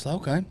door. I said,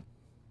 okay.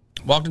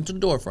 Walked into the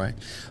door frame.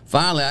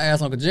 Finally, I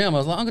asked Uncle Jim. I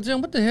was like, Uncle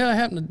Jim, what the hell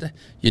happened today?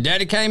 Your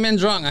daddy came in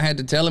drunk. I had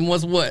to tell him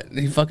what's what.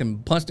 He fucking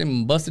punched him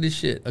and busted his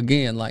shit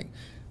again. Like,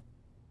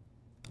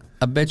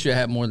 I bet you I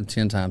had more than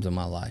 10 times in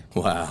my life.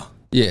 Wow.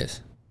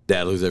 Yes.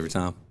 Dad lose every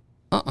time?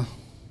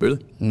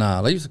 Really?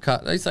 Nah, they used to call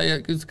that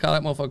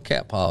motherfucker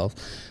cat paws.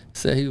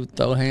 Said he would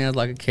throw hands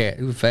like a cat.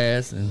 He was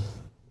fast,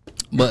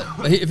 but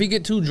if he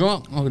get too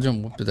drunk, Uncle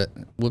Jim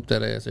whooped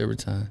that ass every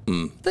time.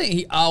 I think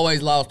he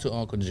always lost to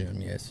Uncle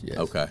Jim. Yes.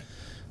 Okay.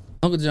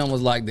 Uncle Jim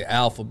was like the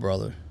alpha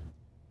brother,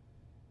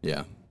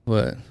 Yeah.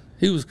 but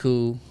he was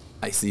cool.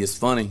 I see. It's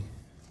funny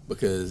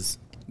because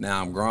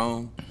now I'm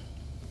grown,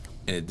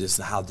 and it just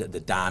how the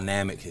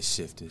dynamic has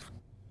shifted.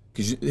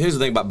 Because here's the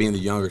thing about being the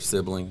younger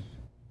sibling.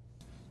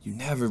 You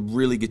never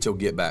really get your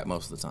get back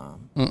most of the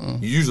time.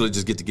 You usually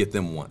just get to get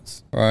them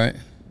once. Right.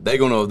 They're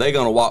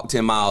gonna walk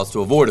 10 miles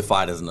to avoid a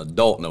fight as an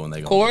adult, knowing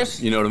they're gonna. Of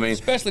course. You know what I mean?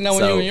 Especially knowing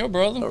you and your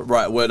brother.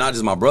 Right. Well, not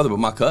just my brother, but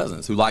my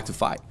cousins who like to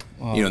fight.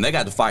 You know, and they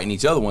got to fighting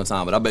each other one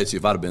time. But I bet you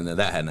if I'd have been there,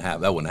 that hadn't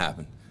happened. That wouldn't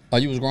happen. Oh,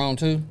 you was grown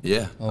too?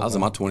 Yeah. I was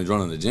in my 20s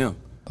running the gym.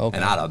 Okay.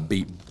 And I'd have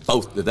beat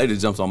both. If they'd have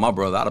jumped on my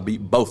brother, I'd have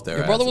beat both their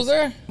Your brother asses. was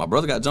there? My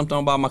brother got jumped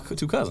on by my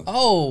 2 cousins.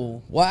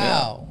 Oh,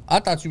 wow. I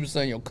thought you were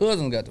saying your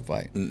cousin got to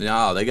fight.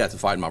 No, they got to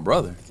fight my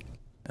brother.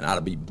 And I'd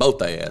have beat both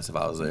their ass if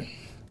I was there.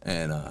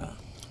 And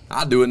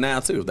I'd do it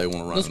now, too, if they want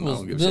to run them. I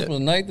don't give a shit. This was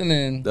Nathan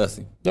and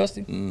Dusty.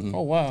 Dusty?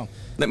 Oh, wow.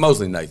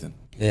 Mostly Nathan.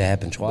 It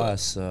happened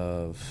twice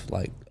of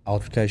like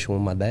altercation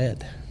with my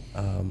dad,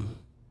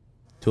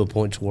 to a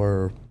point to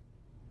where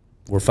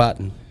we're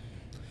fighting.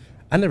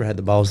 I never had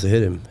the balls to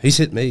hit him. He's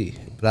hit me,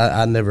 but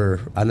I never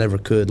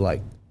could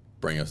like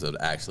Bring us to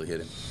actually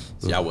hit him.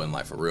 See, I wasn't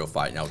like for real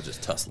fighting. I was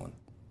just tussling.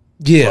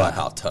 yeah. Like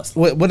how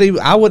tussling.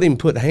 I wouldn't even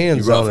put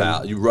hands on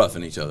him. You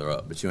roughing each other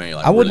up, but you ain't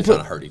like I really wouldn't trying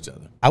put- to hurt each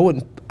other.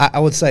 I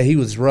would say he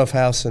was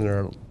roughhousing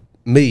or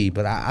me,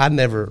 but I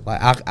never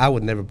like I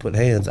would never put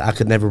hands. I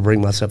could never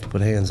bring myself to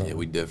put hands on Yeah, him.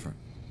 we different.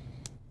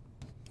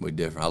 We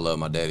different. I love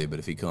my daddy, but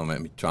if he come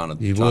at me trying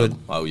to, You would?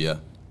 Oh yeah,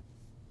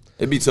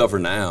 it'd be tougher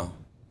now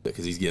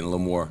because he's getting a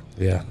little more.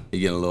 Yeah.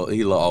 He's a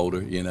little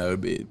older. You know,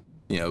 it'd be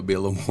a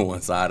little more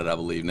one sided, I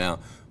believe now.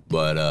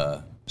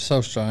 But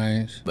So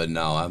strange.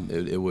 no,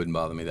 it wouldn't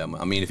bother me that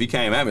much. I mean, if he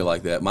came at me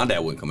like that, my dad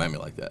wouldn't come at me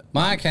like that.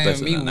 Mine came at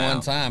Especially me not now.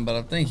 one time, but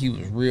I think he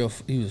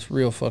was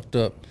real fucked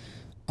up.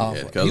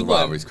 Yeah, cousin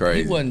rivalry's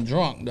crazy. He wasn't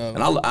drunk though.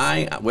 And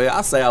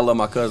I say I love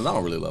my cousins. I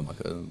don't really love my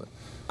cousins, but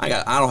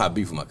I don't have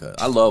beef with my cousins.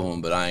 I love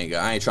them, but I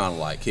ain't trying to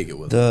like kick it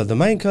with them. The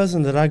main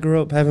cousin that I grew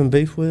up having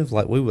beef with,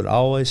 like we would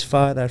always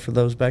fight after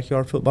those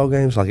backyard football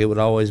games. Like it would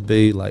always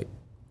be like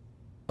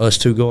us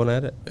two going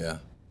at it. Yeah,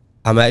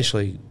 I'm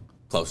actually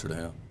closer to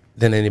him,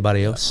 than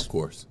anybody else. of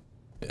course.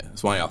 Yeah,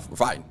 that's why y'all were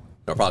fighting.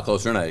 Y'all probably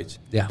closer in age.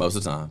 Yeah. most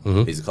of the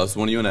time. He's the closest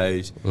one to you in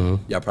age.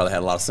 Y'all probably had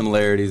a lot of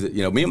similarities.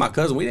 You know, me and my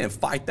cousin, we didn't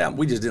fight that.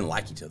 We just didn't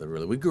like each other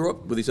really. We grew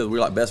up with each other. We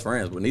were like best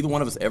friends, but neither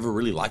one of us ever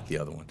really liked the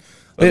other one.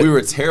 Like, we were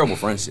a terrible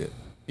friendship.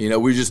 You know,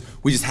 we just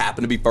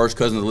happened to be first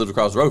cousins that lived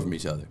across the road from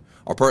each other.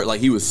 Like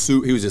he was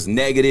just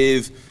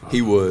negative.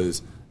 He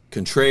was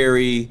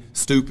contrary,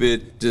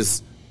 stupid,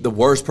 just the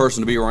worst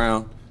person to be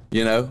around.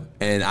 You know,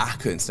 and I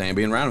couldn't stand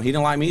being around him. He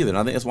didn't like me either. And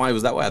I think that's why he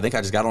was that way. I think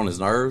I just got on his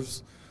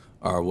nerves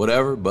or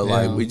whatever. But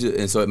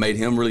and so it made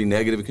him really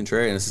negative and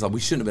contrary. And it's just like we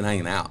shouldn't have been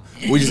hanging out.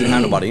 We just didn't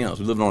have nobody else.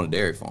 We lived on a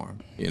dairy farm.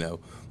 You know,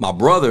 my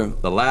brother,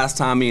 the last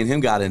time me and him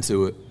got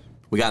into it,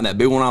 we got in that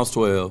big one when I was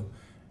 12.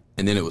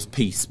 And then it was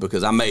peace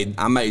because I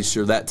made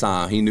sure that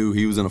time he knew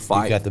he was in a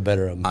fight. You got the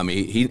better of him. I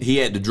mean, he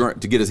had to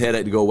drink to get his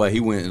headache to go away. He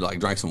went and like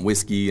drank some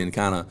whiskey and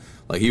kind of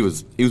like we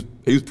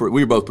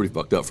were both pretty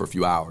fucked up for a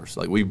few hours.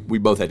 Like we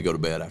both had to go to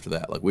bed after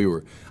that. Like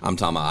I'm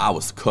talking about I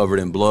was covered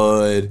in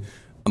blood.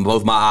 And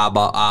both my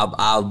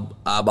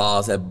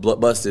eyeballs had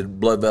busted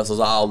blood vessels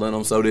all in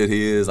them. So did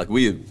his. Like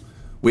we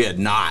had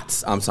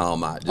knots. I'm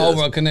talking about just,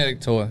 Over a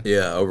kinetic toy.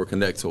 yeah, over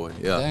connectoid.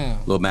 Yeah, Damn.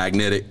 little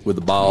magnetic with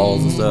the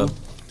balls and stuff.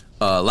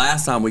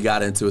 Last time we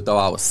got into it though,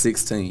 I was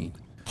 16,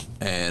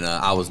 and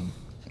I was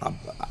a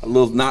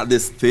little not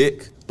this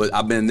thick, but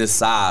I've been this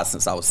size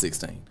since I was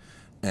 16,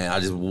 and I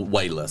just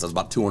weighed less. I was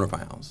about 200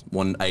 pounds,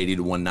 180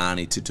 to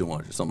 190 to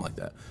 200, something like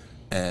that.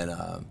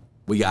 And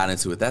we got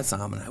into it that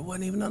time, and it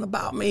wasn't even nothing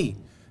about me.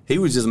 He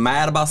was just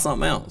mad about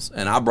something else,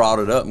 and I brought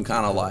it up and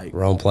kind of like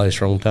Wrong place,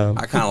 wrong time.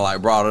 I kind of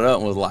like brought it up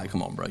and was like,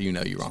 "Come on, bro, you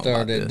know you're wrong Stirred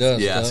about that this."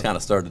 dust Yeah, up. it's kind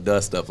of stirred the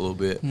dust up a little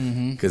bit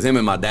because him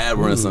and my dad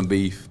were in some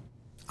beef.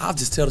 I'll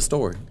just tell the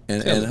story,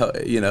 and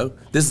you know,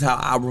 this is how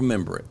I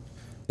remember it.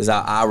 This is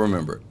how I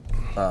remember it.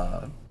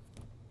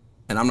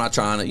 And I'm not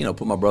trying to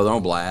put my brother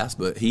on blast,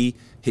 but he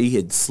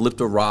had slipped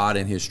a rod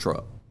in his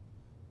truck.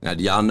 Now,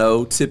 do y'all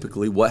know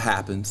typically what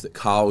happens that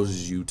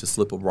causes you to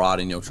slip a rod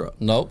in your truck?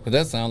 Nope, 'cause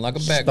that sounds like a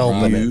Stomping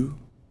background.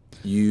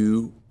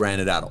 You ran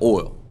it out of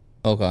oil.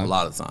 Okay. A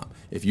lot of the time.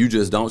 If you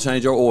just don't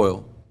change your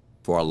oil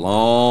for a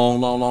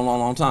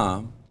long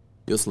time,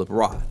 you'll slip a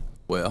rod.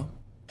 Well,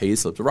 he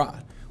slipped a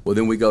rod. Well,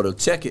 then we go to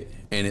check it,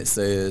 and it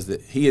says that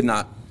he had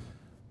not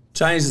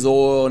changed his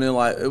oil, and then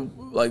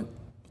like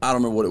I don't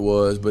remember what it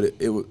was, but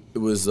it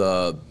was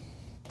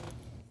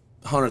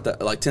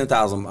like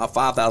 10,000,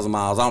 5,000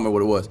 miles. I don't remember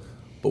what it was.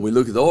 But we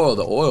look at the oil.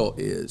 The oil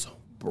is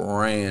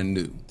brand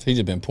new. So he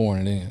just been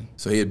pouring it in.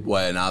 So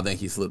and I think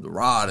he slipped the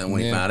rod, and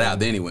when he found out,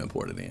 then he went and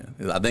poured it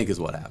in. I think is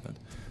what happened.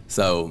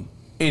 So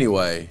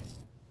anyway,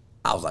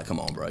 I was like, "Come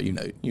on, bro, you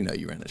know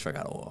you ran the truck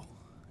out of oil,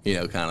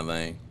 kind of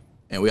thing."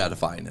 And we got to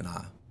fighting, and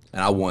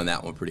I won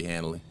that one pretty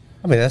handily.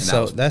 I mean, that's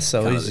that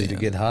so easy to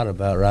get hot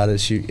about, right?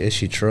 It's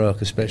your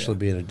truck, especially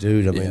being a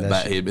dude. I mean,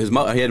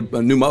 he had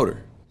a new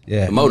motor.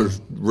 Yeah, the motor's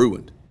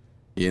ruined.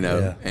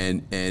 Yeah.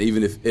 And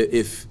even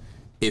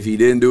if he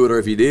didn't do it or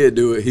if he did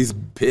do it, he's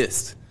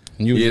pissed.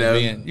 You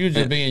were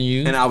just being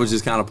you. And I was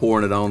just kind of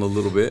pouring it on a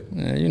little bit.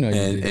 Yeah,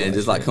 and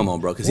just like, come on,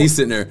 bro, because he's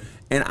sitting there,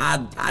 and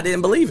I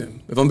didn't believe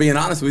him. If I'm being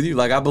honest with you,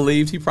 like I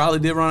believed he probably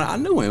did run it. I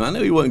knew him. I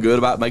knew he wasn't good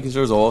about making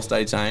sure his oil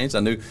stayed changed. I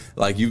knew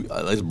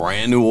there's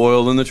brand new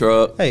oil in the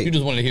truck. Hey, you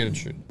just wanted to hear the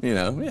truth.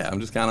 I'm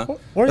just kind of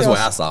that's the way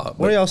I saw it.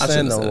 Where y'all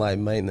stand on like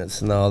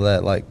maintenance and all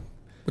that? Like,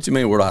 what you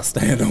mean? Where do I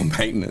stand on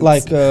maintenance?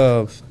 Like,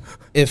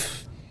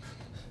 if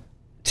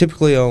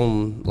typically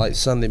on like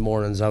Sunday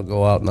mornings, I'll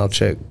go out and I'll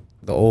check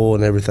the oil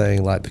and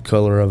everything, like the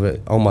color of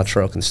it on my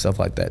truck and stuff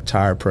like that,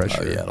 tire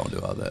pressure. Oh, yeah, I don't do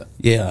all that.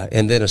 Yeah,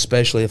 and then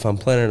especially if I'm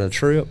planning a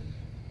trip,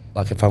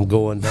 like if I'm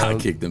going down. I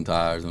kick them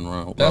tires and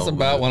run. That's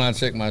about when I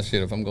check my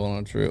shit if I'm going on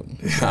a trip.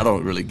 I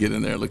don't really get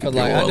in there looking at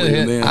like,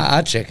 oil.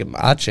 I check it.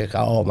 I check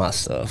all my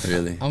stuff.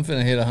 Really? I'm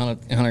finna hit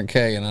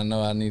 100K, and I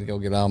know I need to go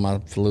get all my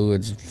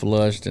fluids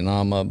flushed and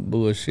all my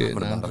bullshit. I'm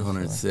about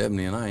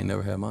 170, and I ain't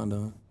never had mine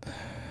done.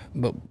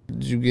 But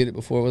did you get it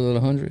before it was at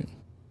 100?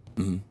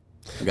 Mm-hmm.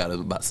 I got it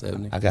about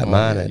 70. I got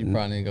mine at. You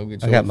probably need to go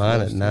get. I got mine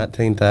at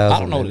 19,000. I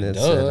don't know what it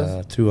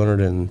does. At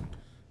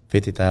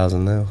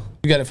 250,000 now.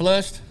 You got it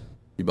flushed?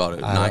 You bought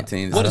it at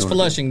 19. What does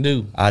flushing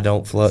do? I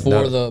don't flush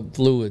for the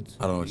fluids.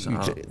 I don't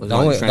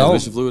know.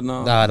 Transmission fluid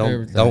now.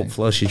 No, don't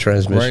flush your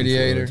transmission.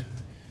 Radiator. Fluid.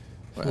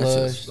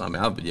 Just, I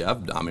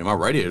mean, my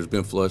radiator's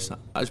been flushed.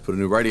 I just put a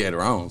new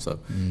radiator on, so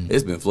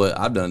it's been flushed.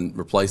 I've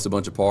replaced a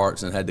bunch of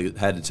parts and had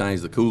to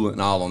change the coolant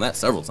and all on that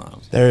several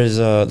times. There's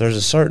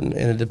a certain,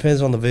 and it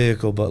depends on the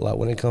vehicle, but like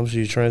when it comes to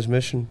your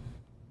transmission,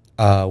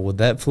 with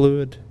that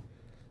fluid,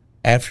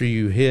 after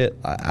you hit,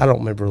 I don't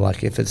remember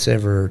like if it's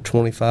ever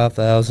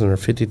 25,000 or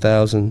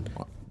 50,000,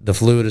 the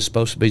fluid is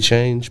supposed to be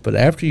changed. But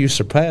after you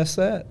surpass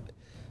that,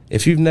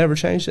 if you've never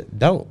changed it,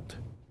 don't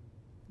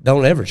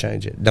ever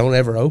change it. Don't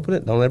ever open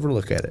it. Don't ever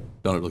look at it.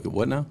 Don't ever look at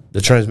what now? The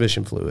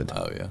transmission fluid.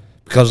 Oh, yeah.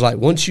 Because, like,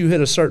 once you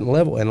hit a certain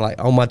level, and,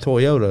 like, on my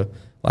Toyota,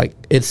 like,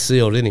 it's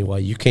sealed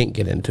anyway. You can't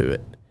get into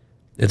it.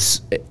 The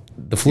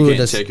fluid. You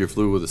can't check your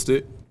fluid with a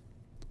stick?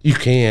 You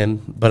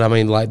can, but, I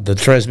mean, like, the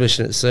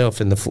transmission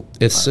itself, and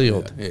it's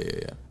sealed.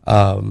 Yeah.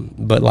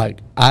 But,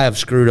 like, I have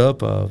screwed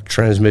up a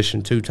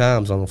transmission 2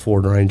 times on a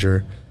Ford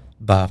Ranger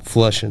by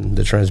flushing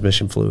the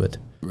transmission fluid.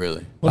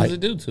 Really? What does it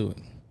do to it?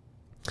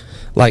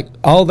 Like,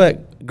 all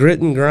that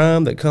grit and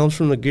grime that comes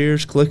from the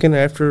gears clicking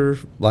after,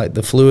 like,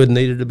 the fluid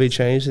needed to be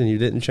changed and you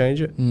didn't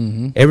change it,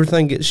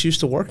 everything gets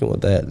used to working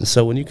with that. And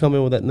so when you come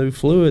in with that new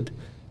fluid,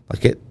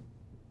 like it...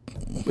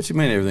 What you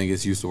mean everything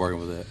gets used to working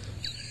with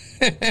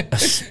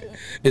that?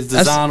 It's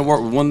designed to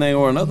work with one thing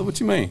or another? What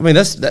you mean? I mean,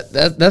 that's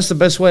the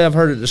best way I've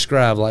heard it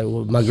described. Like,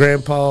 with my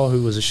grandpa,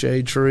 who was a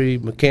shade tree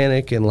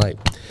mechanic, and, like,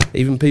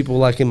 even people,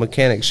 like, in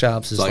mechanic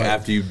shops. It's like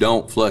after you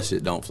don't flush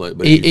it, don't flush it.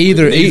 But if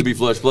it needs to be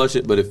flushed, flush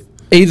it. But if...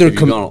 Either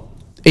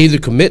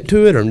commit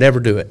to it or never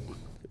do it.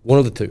 One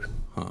of the two.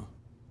 Huh.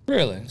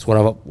 Really? That's what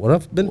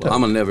I've been told. I'm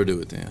going to never do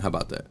it then. How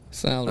about that?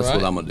 Sounds That's right.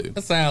 what I'm going to do.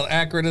 That sounds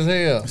accurate as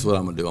hell. That's what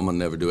I'm going to do. I'm going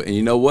to never do it. And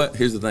you know what?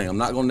 Here's the thing. I'm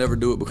not going to never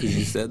do it because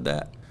you said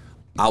that.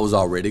 I was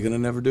already going to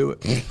never do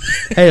it.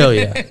 Hell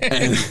yeah.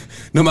 And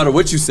no matter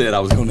what you said, I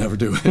was going to never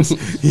do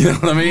it. You know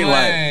what I mean?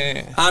 Man.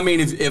 Like, I mean,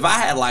 if I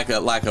had like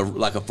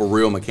a for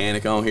real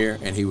mechanic on here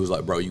and he was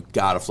like, bro, you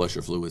got to flush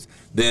your fluids,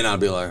 then I'd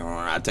be like, all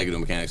right, I'd take it to a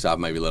mechanic shop,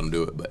 maybe let him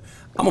do it. But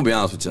I'm going to be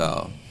honest with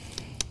y'all.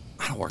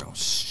 I don't work on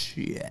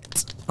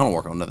shit. I don't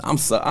work on nothing.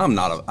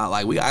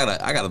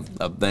 I got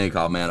a thing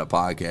called Man Up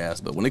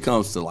Podcast, but when it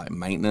comes to like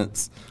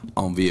maintenance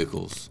on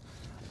vehicles,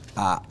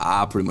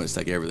 I pretty much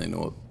take everything to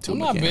a I'm mechanic.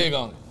 not big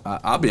on it.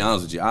 I'll be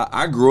honest with you.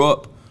 I grew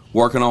up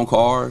working on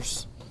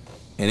cars,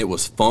 and it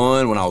was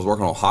fun when I was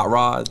working on hot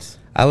rods.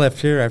 I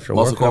left here after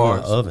Muscle working on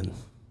my cars. oven.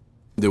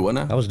 Do what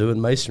now? I was doing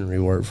masonry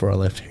work before I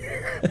left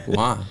here.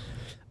 Why?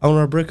 On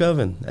our brick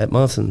oven at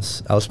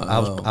Munson's. I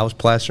was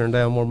plastering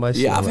down more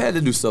masonry. Yeah, I've had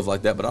to do stuff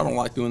like that, but I don't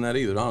like doing that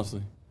either,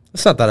 honestly.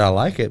 It's not that I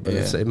like it, but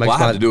it makes I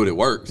have to do it at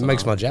work. It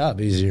makes my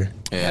job easier.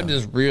 I have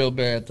this real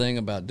bad thing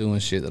about doing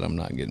shit that I'm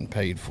not getting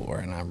paid for,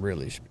 and I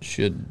really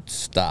should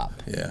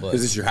stop. Yeah, But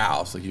because it's your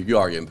house. Like you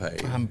are getting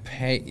paid. I'm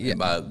paid.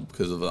 Yeah,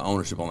 because of the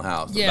ownership on the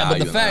house. yeah, but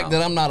the fact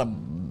that I'm not a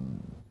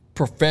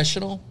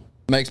professional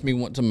makes me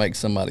want to make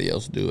somebody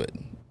else do it.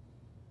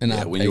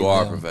 And when you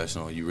are a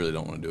professional, you really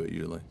don't want to do it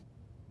usually.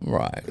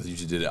 Right. Because you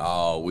just did it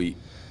all week,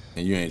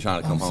 and you ain't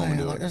trying to come home and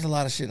do it. There's a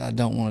lot of shit I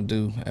don't want to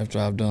do after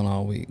I've done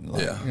all week.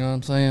 Like, Yeah. You know what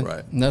I'm saying?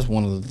 Right. And that's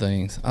one of the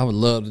things. I would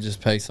love to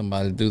just pay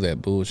somebody to do that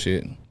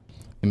bullshit,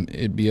 and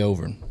it'd be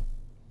over.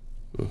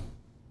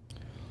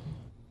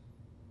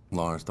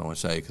 Lauren's throwing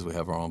shade because we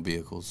have our own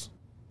vehicles.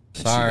 And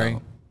she Sorry.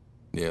 don't.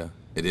 Yeah,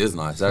 it is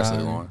nice, actually,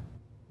 Sorry. Lauren.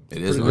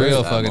 It is Pretty nice. real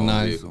to have my fucking own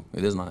nice. vehicle.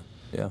 It is nice.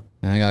 Yeah.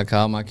 And I gotta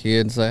call my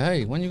kid and say,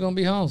 "Hey, when you gonna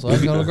be home so I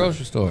can go to the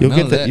grocery store?" You'll None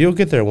get of that. that. You'll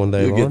get there one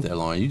day, You'll Lauren. get there,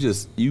 Lauren.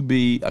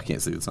 I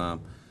can't see the time.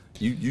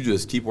 You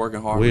just keep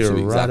working hard. We You'll are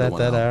be right exactly at when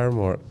that I'm- hour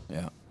mark.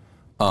 Yeah.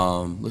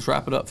 Let's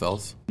wrap it up,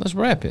 fellas. Let's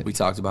wrap it. We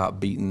talked about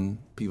beating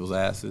people's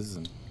asses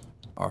and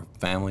our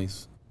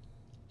families'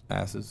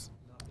 asses.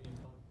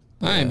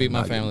 I ain't beat my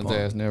not getting family's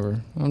punked. ass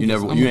never.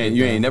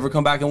 You ain't never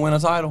come back and win a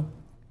title.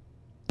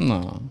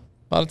 No.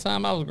 By the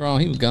time I was grown,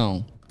 he was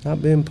gone.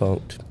 Not being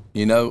punked.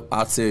 You know,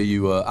 I'll tell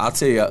you.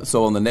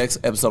 So on the next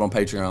episode on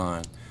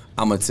Patreon,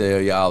 I'm gonna tell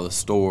y'all the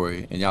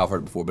story, and y'all have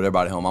heard it before, but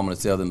everybody at home, I'm gonna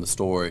tell them the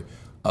story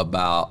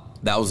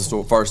about that was the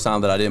story, first time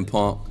that I didn't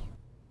punk.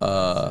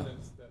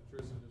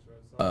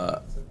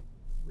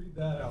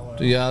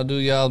 Do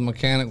y'all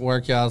mechanic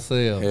work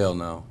yourself? Hell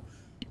no.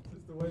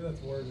 The way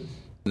that's worded.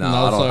 No, No,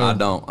 I don't. sir. I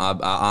don't.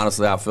 I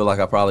honestly, I feel like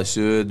I probably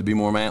should to be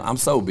more man. I'm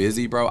so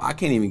busy, bro. I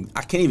can't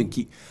even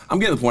keep. I'm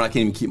getting to the point I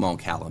can't even keep my own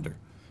calendar.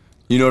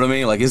 You know what I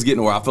mean? Like it's getting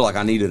to where I feel like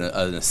I need an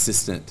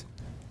assistant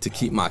to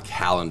keep my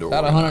calendar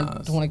That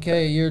organized. 120K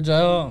a year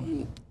job?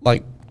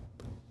 Like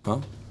Huh?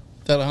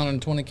 That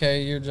 120K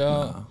a year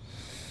job?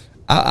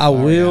 I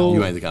will.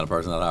 You ain't the kind of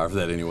person I'd hire for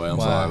that anyway. I'm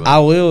Wow. sorry. I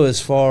will as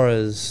far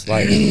as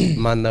like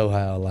my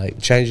know-how, like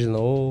changing the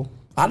oil.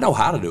 I know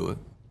how to do it.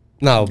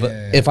 No, but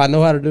Yeah. if I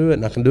know how to do it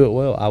and I can do it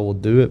well, I will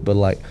do it. But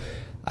like,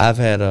 I've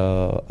had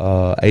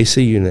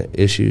AC unit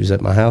issues at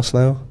my house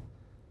now,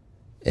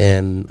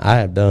 and I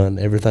have done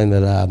everything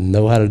that I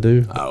know how to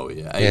do, Oh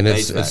yeah, and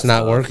it's HVAC not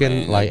stuff, working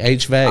man. like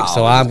HVAC. I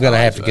So always I'm gonna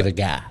call have to HVAC. get a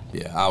guy.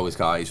 Yeah, I always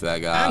call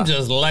HVAC guy. I'm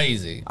just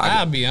lazy.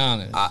 I'll be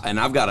honest. And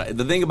I've got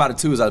the thing about it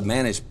too is I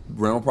manage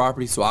rental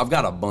property, so I've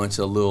got a bunch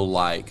of little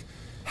like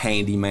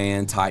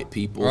handyman type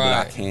people that I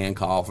Right. can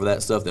call for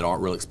that stuff that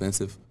aren't real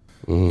expensive,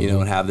 you know,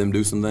 and have them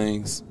do some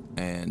things.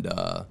 And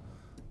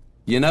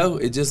you know,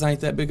 it just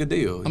ain't that big a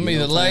deal. I'm you know either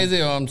what I'm saying?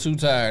 lazy or I'm too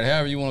tired,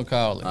 however you want to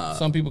call it.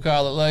 Some people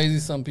call it lazy.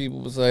 Some people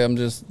would say I'm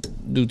just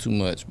do too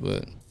much,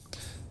 but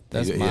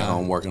that's He's my at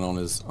home working on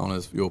his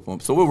fuel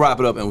pump. So we'll wrap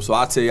it up, and so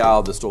I'll tell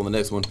y'all the story in the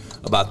next one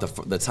about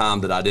the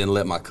time that I didn't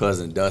let my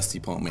cousin Dusty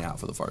pump me out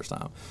for the first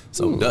time.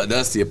 So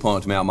Dusty had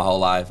pumped me out my whole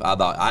life. I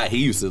thought he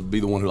used to be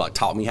the one who like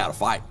taught me how to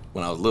fight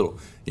when I was little,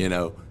 you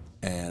know.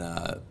 And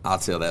I'll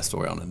tell that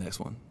story on the next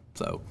one.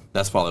 So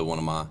that's probably one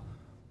of my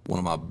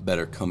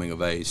better coming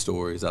of age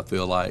stories. I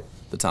feel like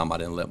the time I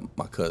didn't let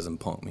my cousin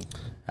punk me.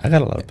 I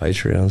got a lot of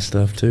Patreon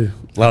stuff too.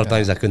 A lot of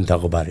things I couldn't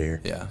talk about here.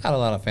 Yeah. got a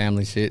lot of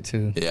family shit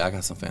too. Yeah, I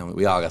got some family.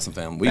 We all got some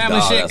family. We Family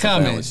all shit got some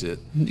coming. family shit.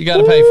 You got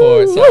to pay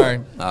for it. Sorry.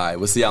 All right,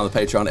 we'll see y'all on the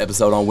Patreon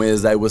episode on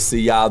Wednesday. We'll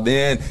see y'all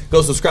then.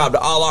 Go subscribe to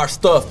all our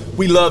stuff.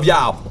 We love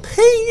y'all.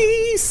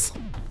 Peace.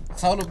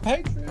 So the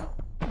pay.